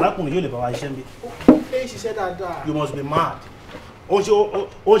gbádùn arákùnrin yóò lè bá wa iṣẹ́ ń bí. ó ń ṣiṣẹ́ dáadáa. you must be mad. ó ń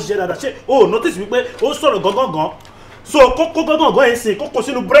ṣiṣẹ́ dáadáa ṣé o ò notice wípé ó sọ̀rọ̀ gangan so kókó gangan ẹ̀ sìn kókó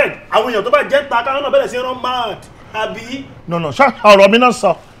sínú bread àwọn èèyàn tó bá jẹ́ ta káwọn náà bẹ̀rẹ̀ sí rán mad àbí. no ọ̀rọ̀ mi náà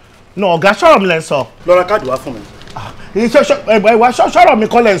sọ no ọ̀gá sọ̀rọ̀ mi lẹ́ ń sọ. lọ́ra káàdì wá fún mi. ìwà sọ̀rọ̀ mi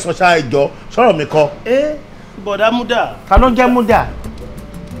kọ́ lẹ́ ń sọ ṣáà ìjọ sọ̀rọ̀ mi kọ́. bọ̀dá múdà. ta ló ń jẹ́ múdà.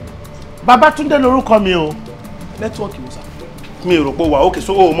 Babátúndé lorúkọ mi o. nẹ́tíwọ́ọ̀kì mi sà. mi ò rò pé wà ókè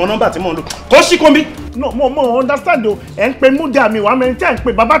so o mọ nọ́mbà tí mò ń lò kó ṣí kó mi. no mo understand o ẹ ń pe múdà mi wàá mẹ́rin tí ẹ ń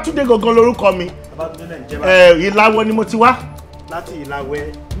pe Babátúndé gangan lorúkọ mi. Babátúndé lẹ́ ń jẹ́ báyìí. Ìlàwọ̀ ni mo ti wá. láti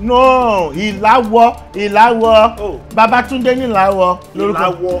Ìlàwẹ̀. no Ìlàwọ̀ Babátúndé ní Ìlàwọ̀ lorúkọ.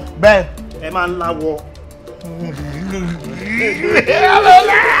 Ìlàwọ̀ bẹ́ẹ̀. ẹ máa ń láwọ̀.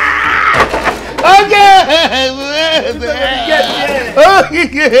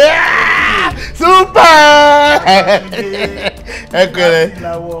 super ẹ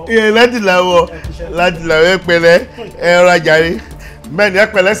pẹ̀lẹ́ láti Ìlàwọ̀ ẹ pẹ̀lẹ́ ẹ rajà rí bẹ́ẹ̀ni ẹ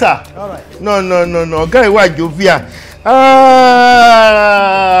pẹ̀lẹ́ sà no ọ̀gá ìwà jovia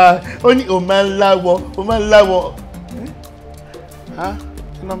ó ní o máa ń láwọ̀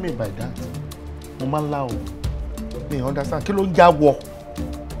kí ló mean by that mo máa ń láwọ̀ mi understand kí ló ń jáwọ̀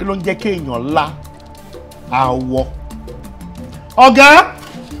kí ló ń jẹ́ kéèyàn lá àwọ̀ ọ̀gá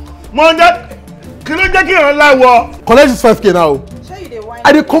mo ń jẹ́ kí ló ń jẹ́ kéèyàn láwọ̀. collect this 5k now.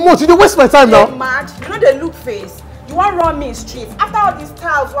 I dey comot you dey waste my time now. You dey mad? You no dey look face. You wan run me street after all these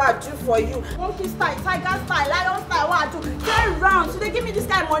styles wey I do for you. Monkey style, tiger style, lion style wey I do. Turn round, so they give me this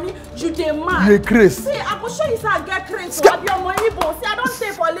kind of money. You dey mad? You dey craze. See, I go show you say I get craze. I be your money boss. See, I don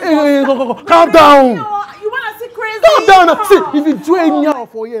stay for Lagos. Hey, calm down. You wanna see crazy? Calm down now. See, if you do anyhow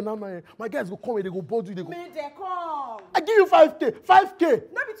for here now, my guys go come here, they go board you, they go. May they come. I give you 5k.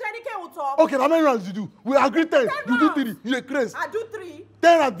 No be 20k we talk. Okay, how many rounds you do? We agree 10. You do 3. You dey craze. I do 3.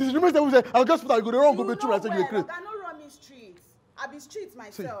 10 rounds. The remaining 7 we say, I'll just put that you go dey run go be true. I say you dey craze. I no run me street. I be street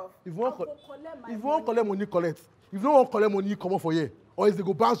myself. See, if you wan collect money, collect. If no one collect money, come out for here. Or is they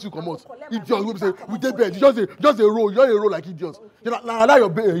go bounce you come out. Idiot, we say we take bed. Just a roll. You roll like idiots. Now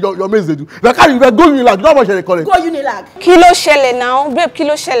your mates they do. Like how you go Unilag? How much they collect? Go Unilag. Kilo shele now, babe.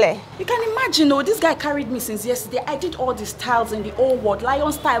 Kilo shele. You can imagine, oh, this guy carried me since yesterday. I did all the styles in the old world, lion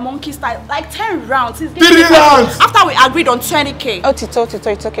style, monkey style, like 10 rounds. 3 rounds. After we agreed on 20k. Oh, Tito,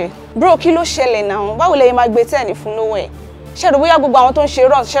 it's okay. Bro, kilo shele now. Why will you make better any from nowhere? Ṣé bóyá gbogbo àwọn tó ń ṣe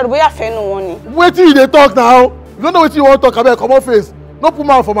runs, ṣé bóyá fẹ́ nu wọn ni. Wetin you dey talk now? You don't know what you want to talk about. Come on, face. No put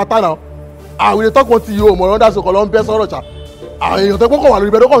mouth for matter now. We dey talk one thing you mo under so kolon be sọ̀rọ̀ cha. Èèyàn tẹ́ kọ́kọ́ wà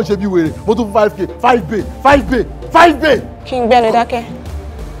lórí bẹ́ẹ̀ kọ́kọ́ ń ṣe bí wèrè. Mo tún 5k, 5 bay. Kí n gbẹ́nu dákẹ́.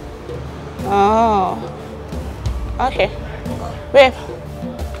 Oh. Okay. Babe.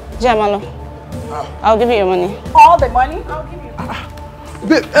 Jẹ́ máa lọ. I'll give you your money. All the money? I'll give you.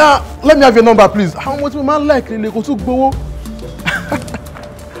 Babe, let me have your number, please. How much my man like really go to gbowó?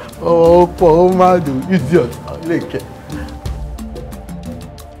 Oh, poor man, idiot. Like.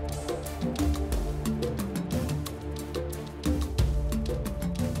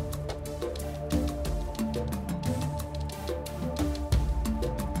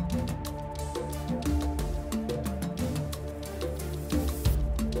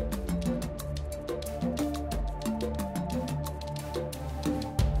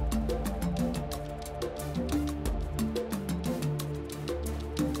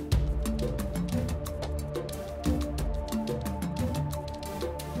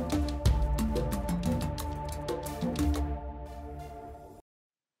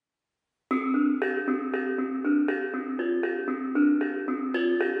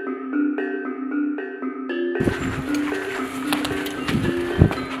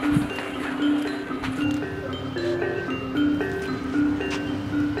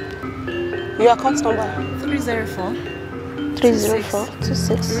 Your account number? 304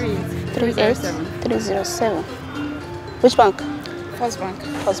 26 38 307. Which bank? First Bank.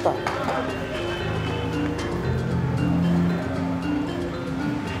 First Bank.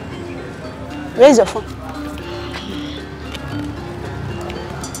 Where is your phone?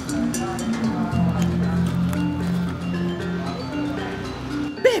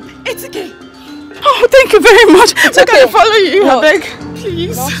 Babe, 80k. Oh, thank you very much. So Okay. can I follow you? No. I beg,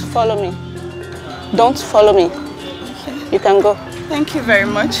 please. Don't follow me. Don't follow me. You can go. Thank you very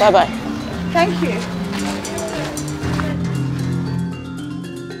much. Bye-bye. Thank you.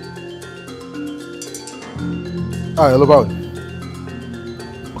 Hello, báwo ni?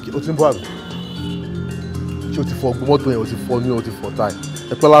 Okay, o ti ń bọ̀ àbí? Ṣé o ti fọ gbogbo mọ́tò yẹn, o ti fọ ní o ti fọ táì?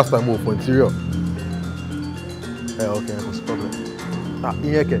 Ẹ pẹ́ last time mo fọ interior. Okay, kò sí problem.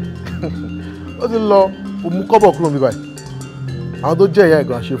 Ìyẹn kẹ̀. Ó ti lọ, o mú kọ́bọ̀ kúrò mi báyìí. Àwọn tó jẹ́ ìyá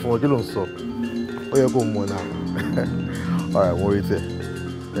ẹ̀gbọ́n ṣe fún ọ, kí ló ń sọ? Ó yẹ kó mọ̀ náà. Alright, wọ́n rí tẹ̀.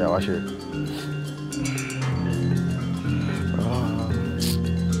 Ẹ wá ṣe.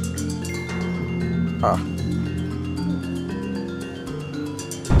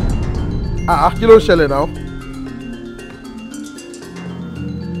 Kí ló ń ṣẹlẹ̀ náà?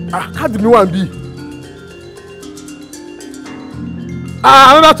 Káàdì mi wà ń bí.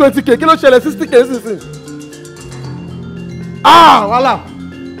 Another 20k, kí ló ṣẹlẹ̀ 60k sísìn? Wàhálà.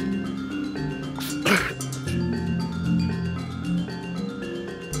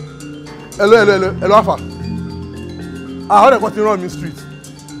 Hello, Alpha. Ọ̀rẹ́ kan ti rán mi street.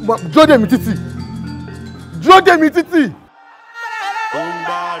 Dúró dè mí títì.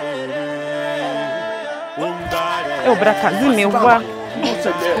 Bra Kazeem mi wá.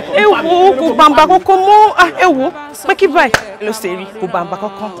 Ewo kò bàǹbà kankan mọ́. Ewo pé kí báyìí ló ṣe rí kò bàǹbà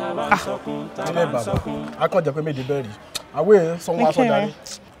kankan. Ilé bàbá, a kàn jẹ́ pé méje bẹ́ẹ̀ rí. Àwẹ̀ sanwó aṣọ darí.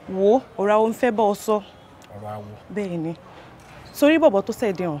 Wo ọ̀rọ̀ àwọn fẹ́ bọ́ ọ sọ. Ọ̀rọ̀ àwọ̀. Bẹ́ẹ̀ ni. Sórí bọ̀bọ̀ tó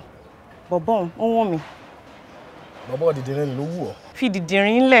ṣẹ̀dẹ̀ hàn. Bọ̀bọ̀ ó wọ́n mi. Bọ̀bọ̀ dìdìrín ló wù ọ́. Fi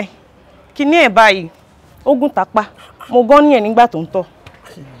dìdìrín lẹ̀. Kí ní ẹ̀ báyìí? Ogun tàpá. Mo gán ní ẹ̀ nígbà tó ń tọ̀.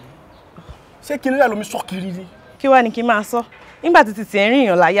 Ṣé kí nílẹ̀ lómi sọ́kiri ni? Kí wá ní kí n máa sọ? Nígbà tí tìtì ẹ̀ ń rìn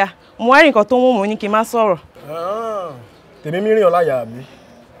yàn láyà, mo wá rí nǹkan tó ń mú mo ní kí n má sọ̀rọ̀. Tèmi mi rìn ọ́ láyà mi.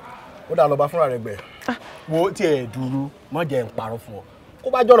 Ó dà lọ bá fúnra rẹ̀ gbẹ̀. Wo tí ẹ dúró, má jẹ́ ń parọ́ fún ọ. Kó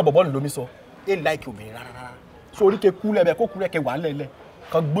bá jọ̀rọ̀ bọ̀bọ̀ ní lómi sọ, ẹ láìkì obìnrin rárá. So orí ke kú lẹ́bẹ̀ẹ́ kó kú lẹ́kẹ̀ wà lẹ́lẹ̀.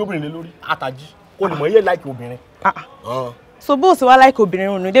 Kan gbé obìnrin lé lórí, àtàjì. Kó lè mọ̀ yé láìkì obìnrin. So bó o sì wá láìkì obìnrin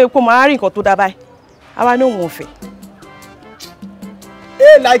rùn dé kó máa rí nǹkan tó dá báyìí. Àwa ní òun ò fẹ́.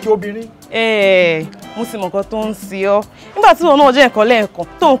 Ẹ láìkì obìnrin. Mo sì mọ̀ nǹkan tó ń ṣe ọ́. Nígbà tí wọn náà jẹ́ nǹkan lẹ́ẹ̀kan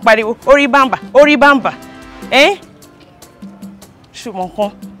tó ń pariwo orí bàǹbà. Ṣùgbọ́n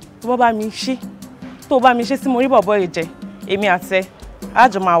kan tó bá mi ṣe tí mo rí bọ̀bọ̀ yìí jẹ, èmi àti ẹ á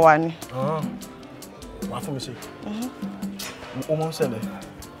jọ máa wà ní. Wà fún mi ṣe. Ó mọ̀ ń ṣẹlẹ̀.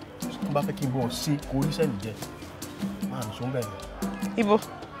 Tó bá fẹ́ kí n bọ̀ ṣe kó oníṣẹ́ nìjẹ́. nìṣó ń bẹ̀ ni. Ibo.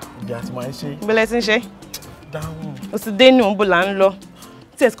 Ìjà tí máa ń ṣe. Ìbẹ̀lẹ̀ tí ń ṣe. Dáhùn. O ti dé ní òǹbò là ń lọ.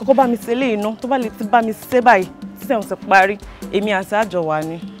 Tí ẹ̀sì kọ́kọ́ bá mi ṣe léyìn náà tó bá lè ti bá mi ṣe báyìí tí sẹ́wọ̀n ti parí èmi àti àjọ wà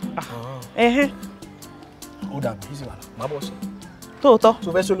ni. Ó dàbí ìsìn wà má bọ̀ sí. Tóòtọ́.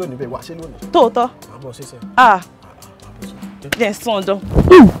 Tó fẹ́ ṣe lónìí bẹ́ẹ̀ wá ṣe lónìí. Tóòtọ́. Má bọ̀ sí sẹ́yìn. Jẹ́ sàn ọjọ́.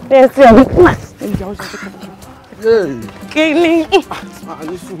 Bẹ́ẹ̀ sí ọdún. Kí ni?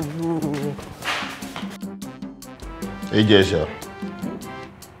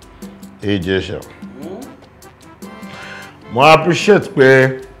 Ejesha. Mo appreciate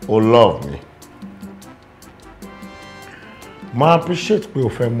pé o love me. Mo appreciate pé o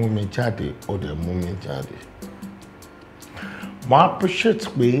fẹ́ mú mi jáde, o dẹ̀ mú mi jáde. Mo appreciate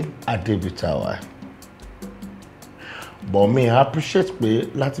pé adébítà wà. But me appreciate pé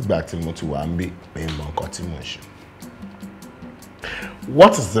látìgbà tí mo ti wà ń bí pé mọ nǹkan tí mo ṣe.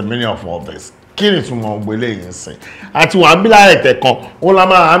 What is the meaning of all this? Kí ni tí mo gbélé yìí ń sìn? Àti wà ń bí láyé ẹ̀tẹ̀ kan, ó la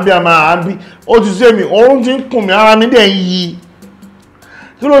máa ń bí, a máa ń bí. Ó ti ṣe mi, oorun ti ń kùn mí, ara mi dẹ̀ ń yí.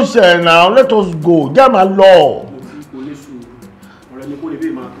 Kí ló ṣe now? Let us go. Jẹ́ máa lọ.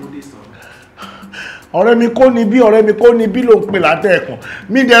 Ọ̀rẹ́ mi kò ní bí, ọ̀rẹ́ mi kò ní bí ló ń pè látẹ̀ẹ̀kan.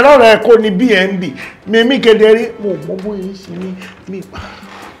 Mi dẹ̀ lọ́rọ̀ ẹ̀ kò ní bí ẹ̀ ń bì. Mi kedere, mo mọ bóyá ń ṣe mi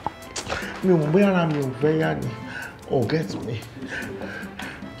mọ̀ bóyá ara mi ò fẹ́ yá ni. Oh, get me.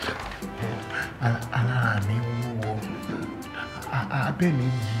 Alára mi wúwo. Abẹ́ mi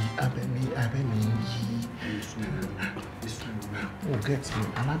yí, abẹ́ mi yí. Oh, get me.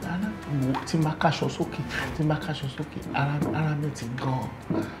 Tí n bá káṣọ sókè, ara mi ti gan.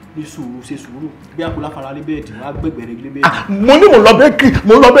 Ní sùúrù, ṣe sùúrù. Bí àpò láfara lé bẹ́ẹ̀dì, wọ́n á gbẹ̀gbẹ̀rẹ̀ lé bẹ́ẹ̀dì. Mo ní mo lọ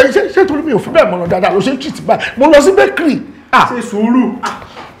bakery, ṣé torí mi ò fi bẹ́ẹ̀ mọ̀ lọ dáadáa ló ṣe ń treat báyìí. Mo lọ sí bakery. Ṣe sùúrù.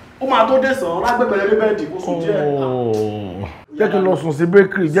 Ó máa tó dẹ̀sán, wọ́n á gbẹ̀gbẹ̀rẹ̀ lé bẹ́ẹ̀dì kó sùn jẹ́. Jẹ́ kí n lọ sùn sí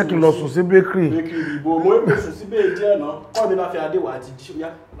bakery, Bakery ìbò mo ń pè sùn sí bẹ́ẹ̀ díẹ̀ náà. Kọ́ mi bá fi adé wà á ti jí.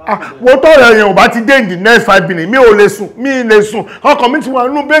 Wo tọ́rọ èèyàn ò bá ti dé in the next 5 minutes, mi ò lè sùn, ọkàn mi ti wà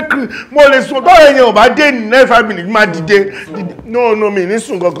nínú bakery, mo lè sùn, tọ́rọ èèyàn ò bá dé in the next 5 minutes, máa dìde. No, mi ní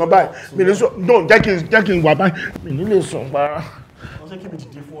sùn gangan báyìí, mi ní sùn, no, jẹ́ kí n wà báyìí, mi ní lè sùn para. Ọ̀sẹ̀ kí mi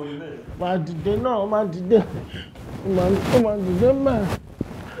dìde fún ọ nílẹ̀. Máa dìde náà, máa dìde mẹ́.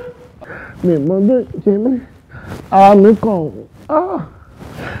 Mi mọ bí ṣe mí, ara mi kàn,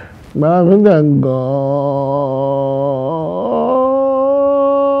 gbàrà mi dẹ̀ gan-an.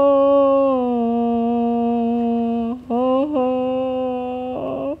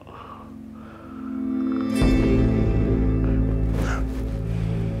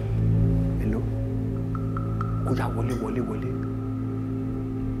 Wọlé.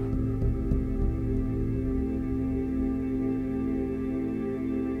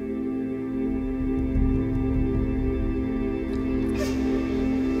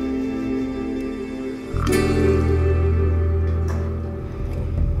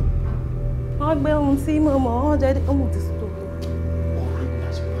 Wọ́n gbé ohun tí mo mọ̀ ọ́ jẹ́ ọmọ ti sọ tó. Ọ̀rẹ́ mi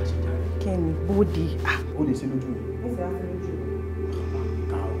láti máa ṣe jáde. Kẹ́ni bóde. Bóde sí lójú mi. Níṣẹ́ á sí lójú mi.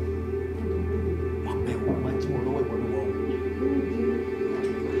 Ká o. Má bẹ̀ wọ́n, má jí wọn lọ́wọ́ ìbọn lọ́wọ́.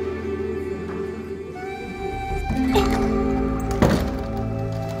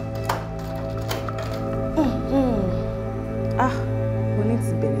 Mo ní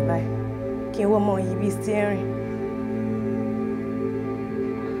ti bẹ̀rẹ̀ báyìí. Kí n wọ́n mọ ibi steering.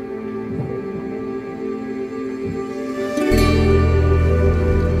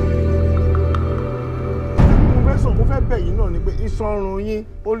 Mo fẹ́ bẹ̀ yín náà ni pé ìsanrun yín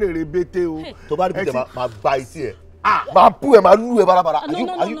ó lè rebete o. Tó bá rí bíjẹ̀ máa gba etí ẹ̀. Máa bú ẹ̀, máa lù ẹ̀ bárabàrà. Are you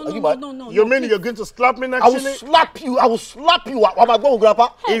mad? You mean you're going to slap me next? I will slap you. Wà máa gbọ́ òun grandpa.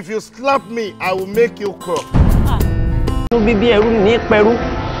 If you slap me, I will make you crawl. Bíbí ẹrú ní pẹ̀rú,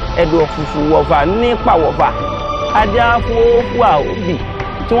 ẹ̀dùn òfùfù wọ̀fà ní pàwọ̀fà, ajá fún àòbí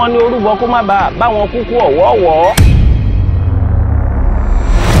tí wọ́n ní orúbọ kó má bàa bá wọn kúkú ọ̀wọ́ọ̀wọ́.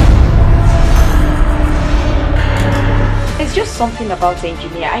 It's just something about the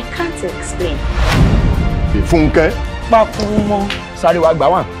engineer. I can't explain. Fúnkẹ́. Pákúrúmọ́. Sáré wá gbà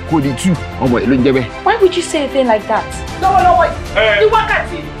wọ́n kó di 2 ọmọ ẹ̀ ló ń jẹ́ bẹ́ẹ̀. Why would you say a thing like that? Lọ́wọ́lọ́wọ́ yìí, ní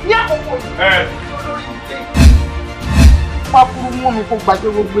wákàtí, ní àkókò yìí. Pakuru mọ́ mi kó gbàgbé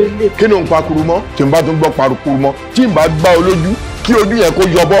gbogbo ilé. Kí ni òun pakuru mọ́? Tí n bá tún gbọ́ pakuru mọ́, tí n bá gbá ọ lójú, kí ojú yẹn kó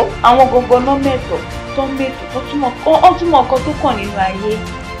yọbọ́. Àwọn gbọ̀ngàn náà mẹ́tọ̀ tó mẹ́tọ̀ tó túmọ̀ ọkọ tó kàn nínú ayé.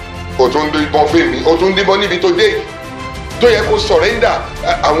 O tún ń díbọn fèmí, o tún ń díbọn níbi tó dé yìí. Tó yẹ kó sọ̀rẹ́ndà,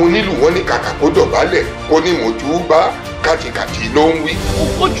 àwọn onílù wọn ní kàkà kó dọ̀bálẹ̀, kó ní mòjú bá kàtìkàtì ló ń wí.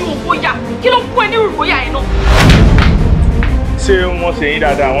 Ojú ògbóyà, kí ló kú ẹ ní ògbóyà yẹn náà? Ṣé wọ́n ṣe yín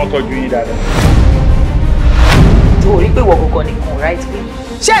dáadáa, wọ́n tọ́jú yín dáadáa? tó rí pé ìwọ gangan nìkan right way.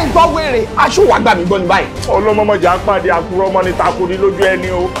 ṣé ń gbọ́ wèrè aṣọ wàá gbà mí gbọ́ ní báyìí. ọlọ́mọmọjà pàdé àkúrọ́ ọmọ ní takuni lójú ẹni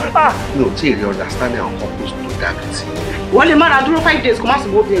o. mi ò tí ì rí understanding àwọn couples tó dàbí tí. wọ́n lè má ra dúró 5 days kó má sì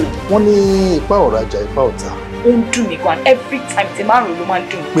wó bẹ̀rẹ̀. wọ́n ní ipa ọ̀rọ̀ ajá ipa ọ̀tá. ó ń dùn mí gan every time tí márùn ló máa ń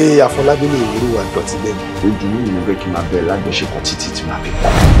dùn. pé Afọlábí lè wúrú wa dọ̀tí lẹ́nu. ojú mi ni mo fẹ́ kí n máa bẹ̀rẹ̀ lájọṣepọ̀ títí tí máa fi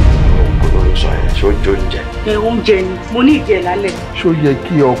kọ́. olórí sọ yẹn ṣé ó jó oúnjẹ. oúnjẹ ni mo ní ìjẹ lálẹ́. ṣó yẹ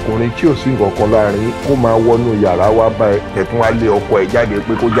kí ọkùnrin tí ò sí nǹkan kan láàrin kó máa wọnú yàrá wá bá ẹ̀tún wá lé ọkọ ẹ̀ jáde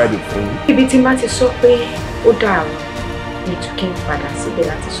pé kó jáde fún yín. ibi tí má ti sọ pé ó dàrú ní tùkí ń padà síbẹ̀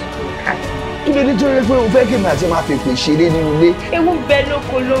láti sọ pé ó ká. ibi nítorí pé o fẹ́ kí èmi àti máa fi pè ṣeré nínú ilé. ewu bẹ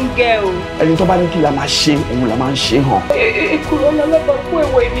lóko ló ń gẹ o. ẹni tó bá ní kí la máa ṣe òun la máa ń ṣe hàn. èkúrò ọlọ́lọ́gbà kó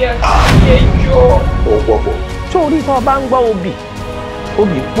èwo èmi àti ẹjọ́. ó pọ̀pọ̀. tó orí tó bá ń gbọ́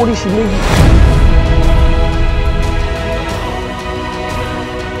obì póríṣi méjì.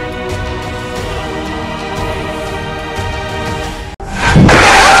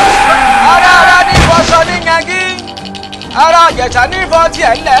 ara ní fọṣọ ní yangi ara àjẹsà ní fọ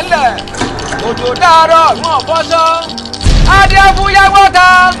tiẹ̀ ńlẹ̀ńlẹ̀ òjò dáárọ̀ mọ́ fọṣọ adéfúyáwọ́ta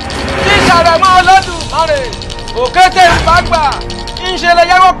tí sàrẹ̀mọ́ Olódùmarè òkété ìfagbà ń ṣe lè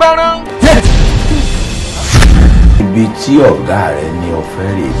yẹ́wọ́ pẹran. ibi tí ọ̀gá rẹ ní ọ̀fẹ́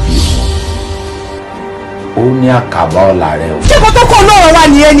rè bí wọn ó ní àkàbà ọ̀la rẹ o. ṣé kò tó kọ́ lọ́rọ̀ wa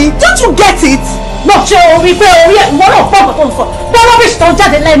nìyẹn ni don't you get it? náà ṣe orí pé orí ẹ̀ ìwọ náà pọ̀ tó ń sọ bọ́ rọ́bìṣì tó ń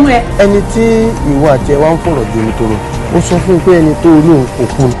jáde lẹ́nu ẹ̀. ẹni tí ìwọ àti ẹ wá ń fọ̀rọ̀ jomi toro ó sọ fún un pé ẹni tó ní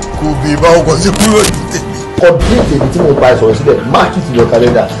òkú ni. kò bí bá ọkọ̀ sí kúrò ní tèmi. ọdún èdè tí mo pa ìsọ̀rọ̀ sílẹ̀ máàkì ti yọ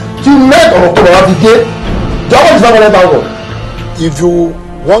kálẹ́dà tí mẹ́t ọ̀rọ̀ kó lọ́wọ́ fi dé jọ́wọ́ ti fẹ́ wọlé. If you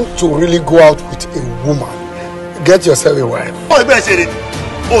want to really go out with a woman, get yourself a wife. ó ìbẹ̀rẹ̀ ṣe rè ní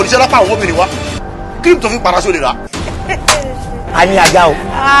oníṣẹ́ lápá àwọn obìnrin wa kí n tó fi paraṣọ lè rà. a ní ajá o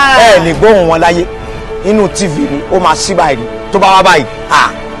ẹ lè gbóhùn wọn láyé inú tv ni ó máa ṣí báyìí tó bá wá báyìí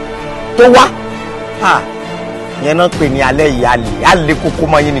tó wá yẹn náà pè ní alẹ́ yìí alẹ́ kókó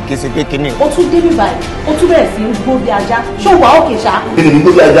mọ́ yín ní kése pé kínní. ó tún débi báyìí ó tún bẹ̀rẹ̀ sí í gbó bí ajá ṣó wà ókè ṣá. kí ni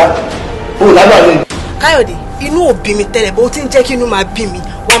gbó bí ajá ó lágbàá lẹ́yìn. Káyọ̀dé inú ò bí mi tẹ́lẹ̀ bó ti ń jẹ́ kí inú máa bí mi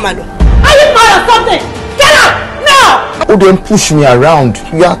wọ́n máa lọ. Are you mad or something? Get out now! Oh, don't push me around.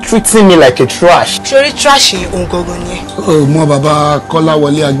 You are treating me like a trash. Ṣorí trash yẹn òun gangan ni ẹ. Ó mọ bàbá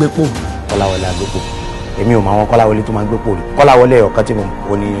Kọ́láwọlé Agbépo. Kọ́láwọlé Agbépo. Èmi ò mọ àwọn Kọ́láwọlé tó máa gbépo rí. Kọ́láwọlé ọ̀kan tí mo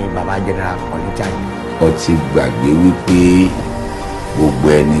mọ̀ ó ní bàbá general Kọ́líjà yìí. ó ti gbàgbé wípé gbogbo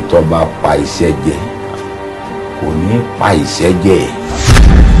ẹni tó bá pa iṣẹ́ jẹ kò ní pa iṣẹ́ jẹ.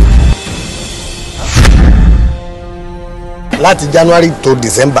 Láti January to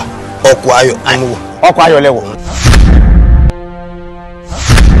December ọkọ̀ ayọ̀ ni mo wọ̀. ọkọ̀ ayọ̀ lẹ́wọ̀.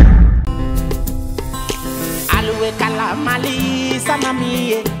 Aluwe kalamali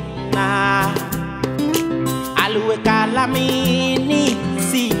samamiye na aluwe kalamini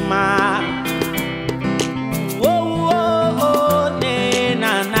sima wo wo ne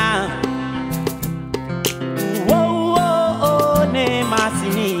na wo ne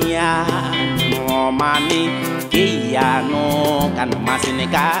masinia no mami keya no kanu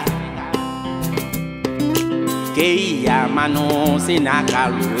masinika keya manu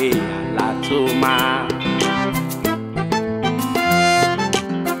sinakaluwe latuma.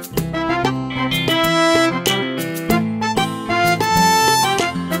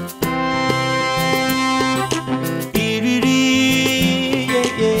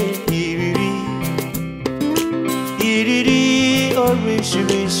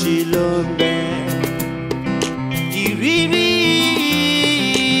 Oríṣiríṣi ló ń bẹ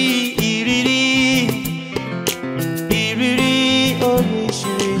ìrírí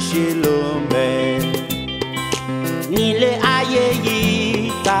oríṣiríṣi ló ń bẹ nílé ayé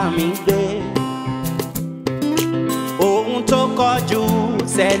yìí tá mi gbé ohun tó kọjú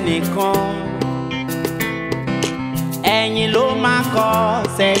sẹ́nìkan ẹ̀yìn ló máa kọ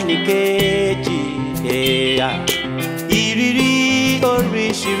sẹ́nìkejì ìrírí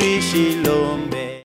oríṣiríṣi ló ń bẹ.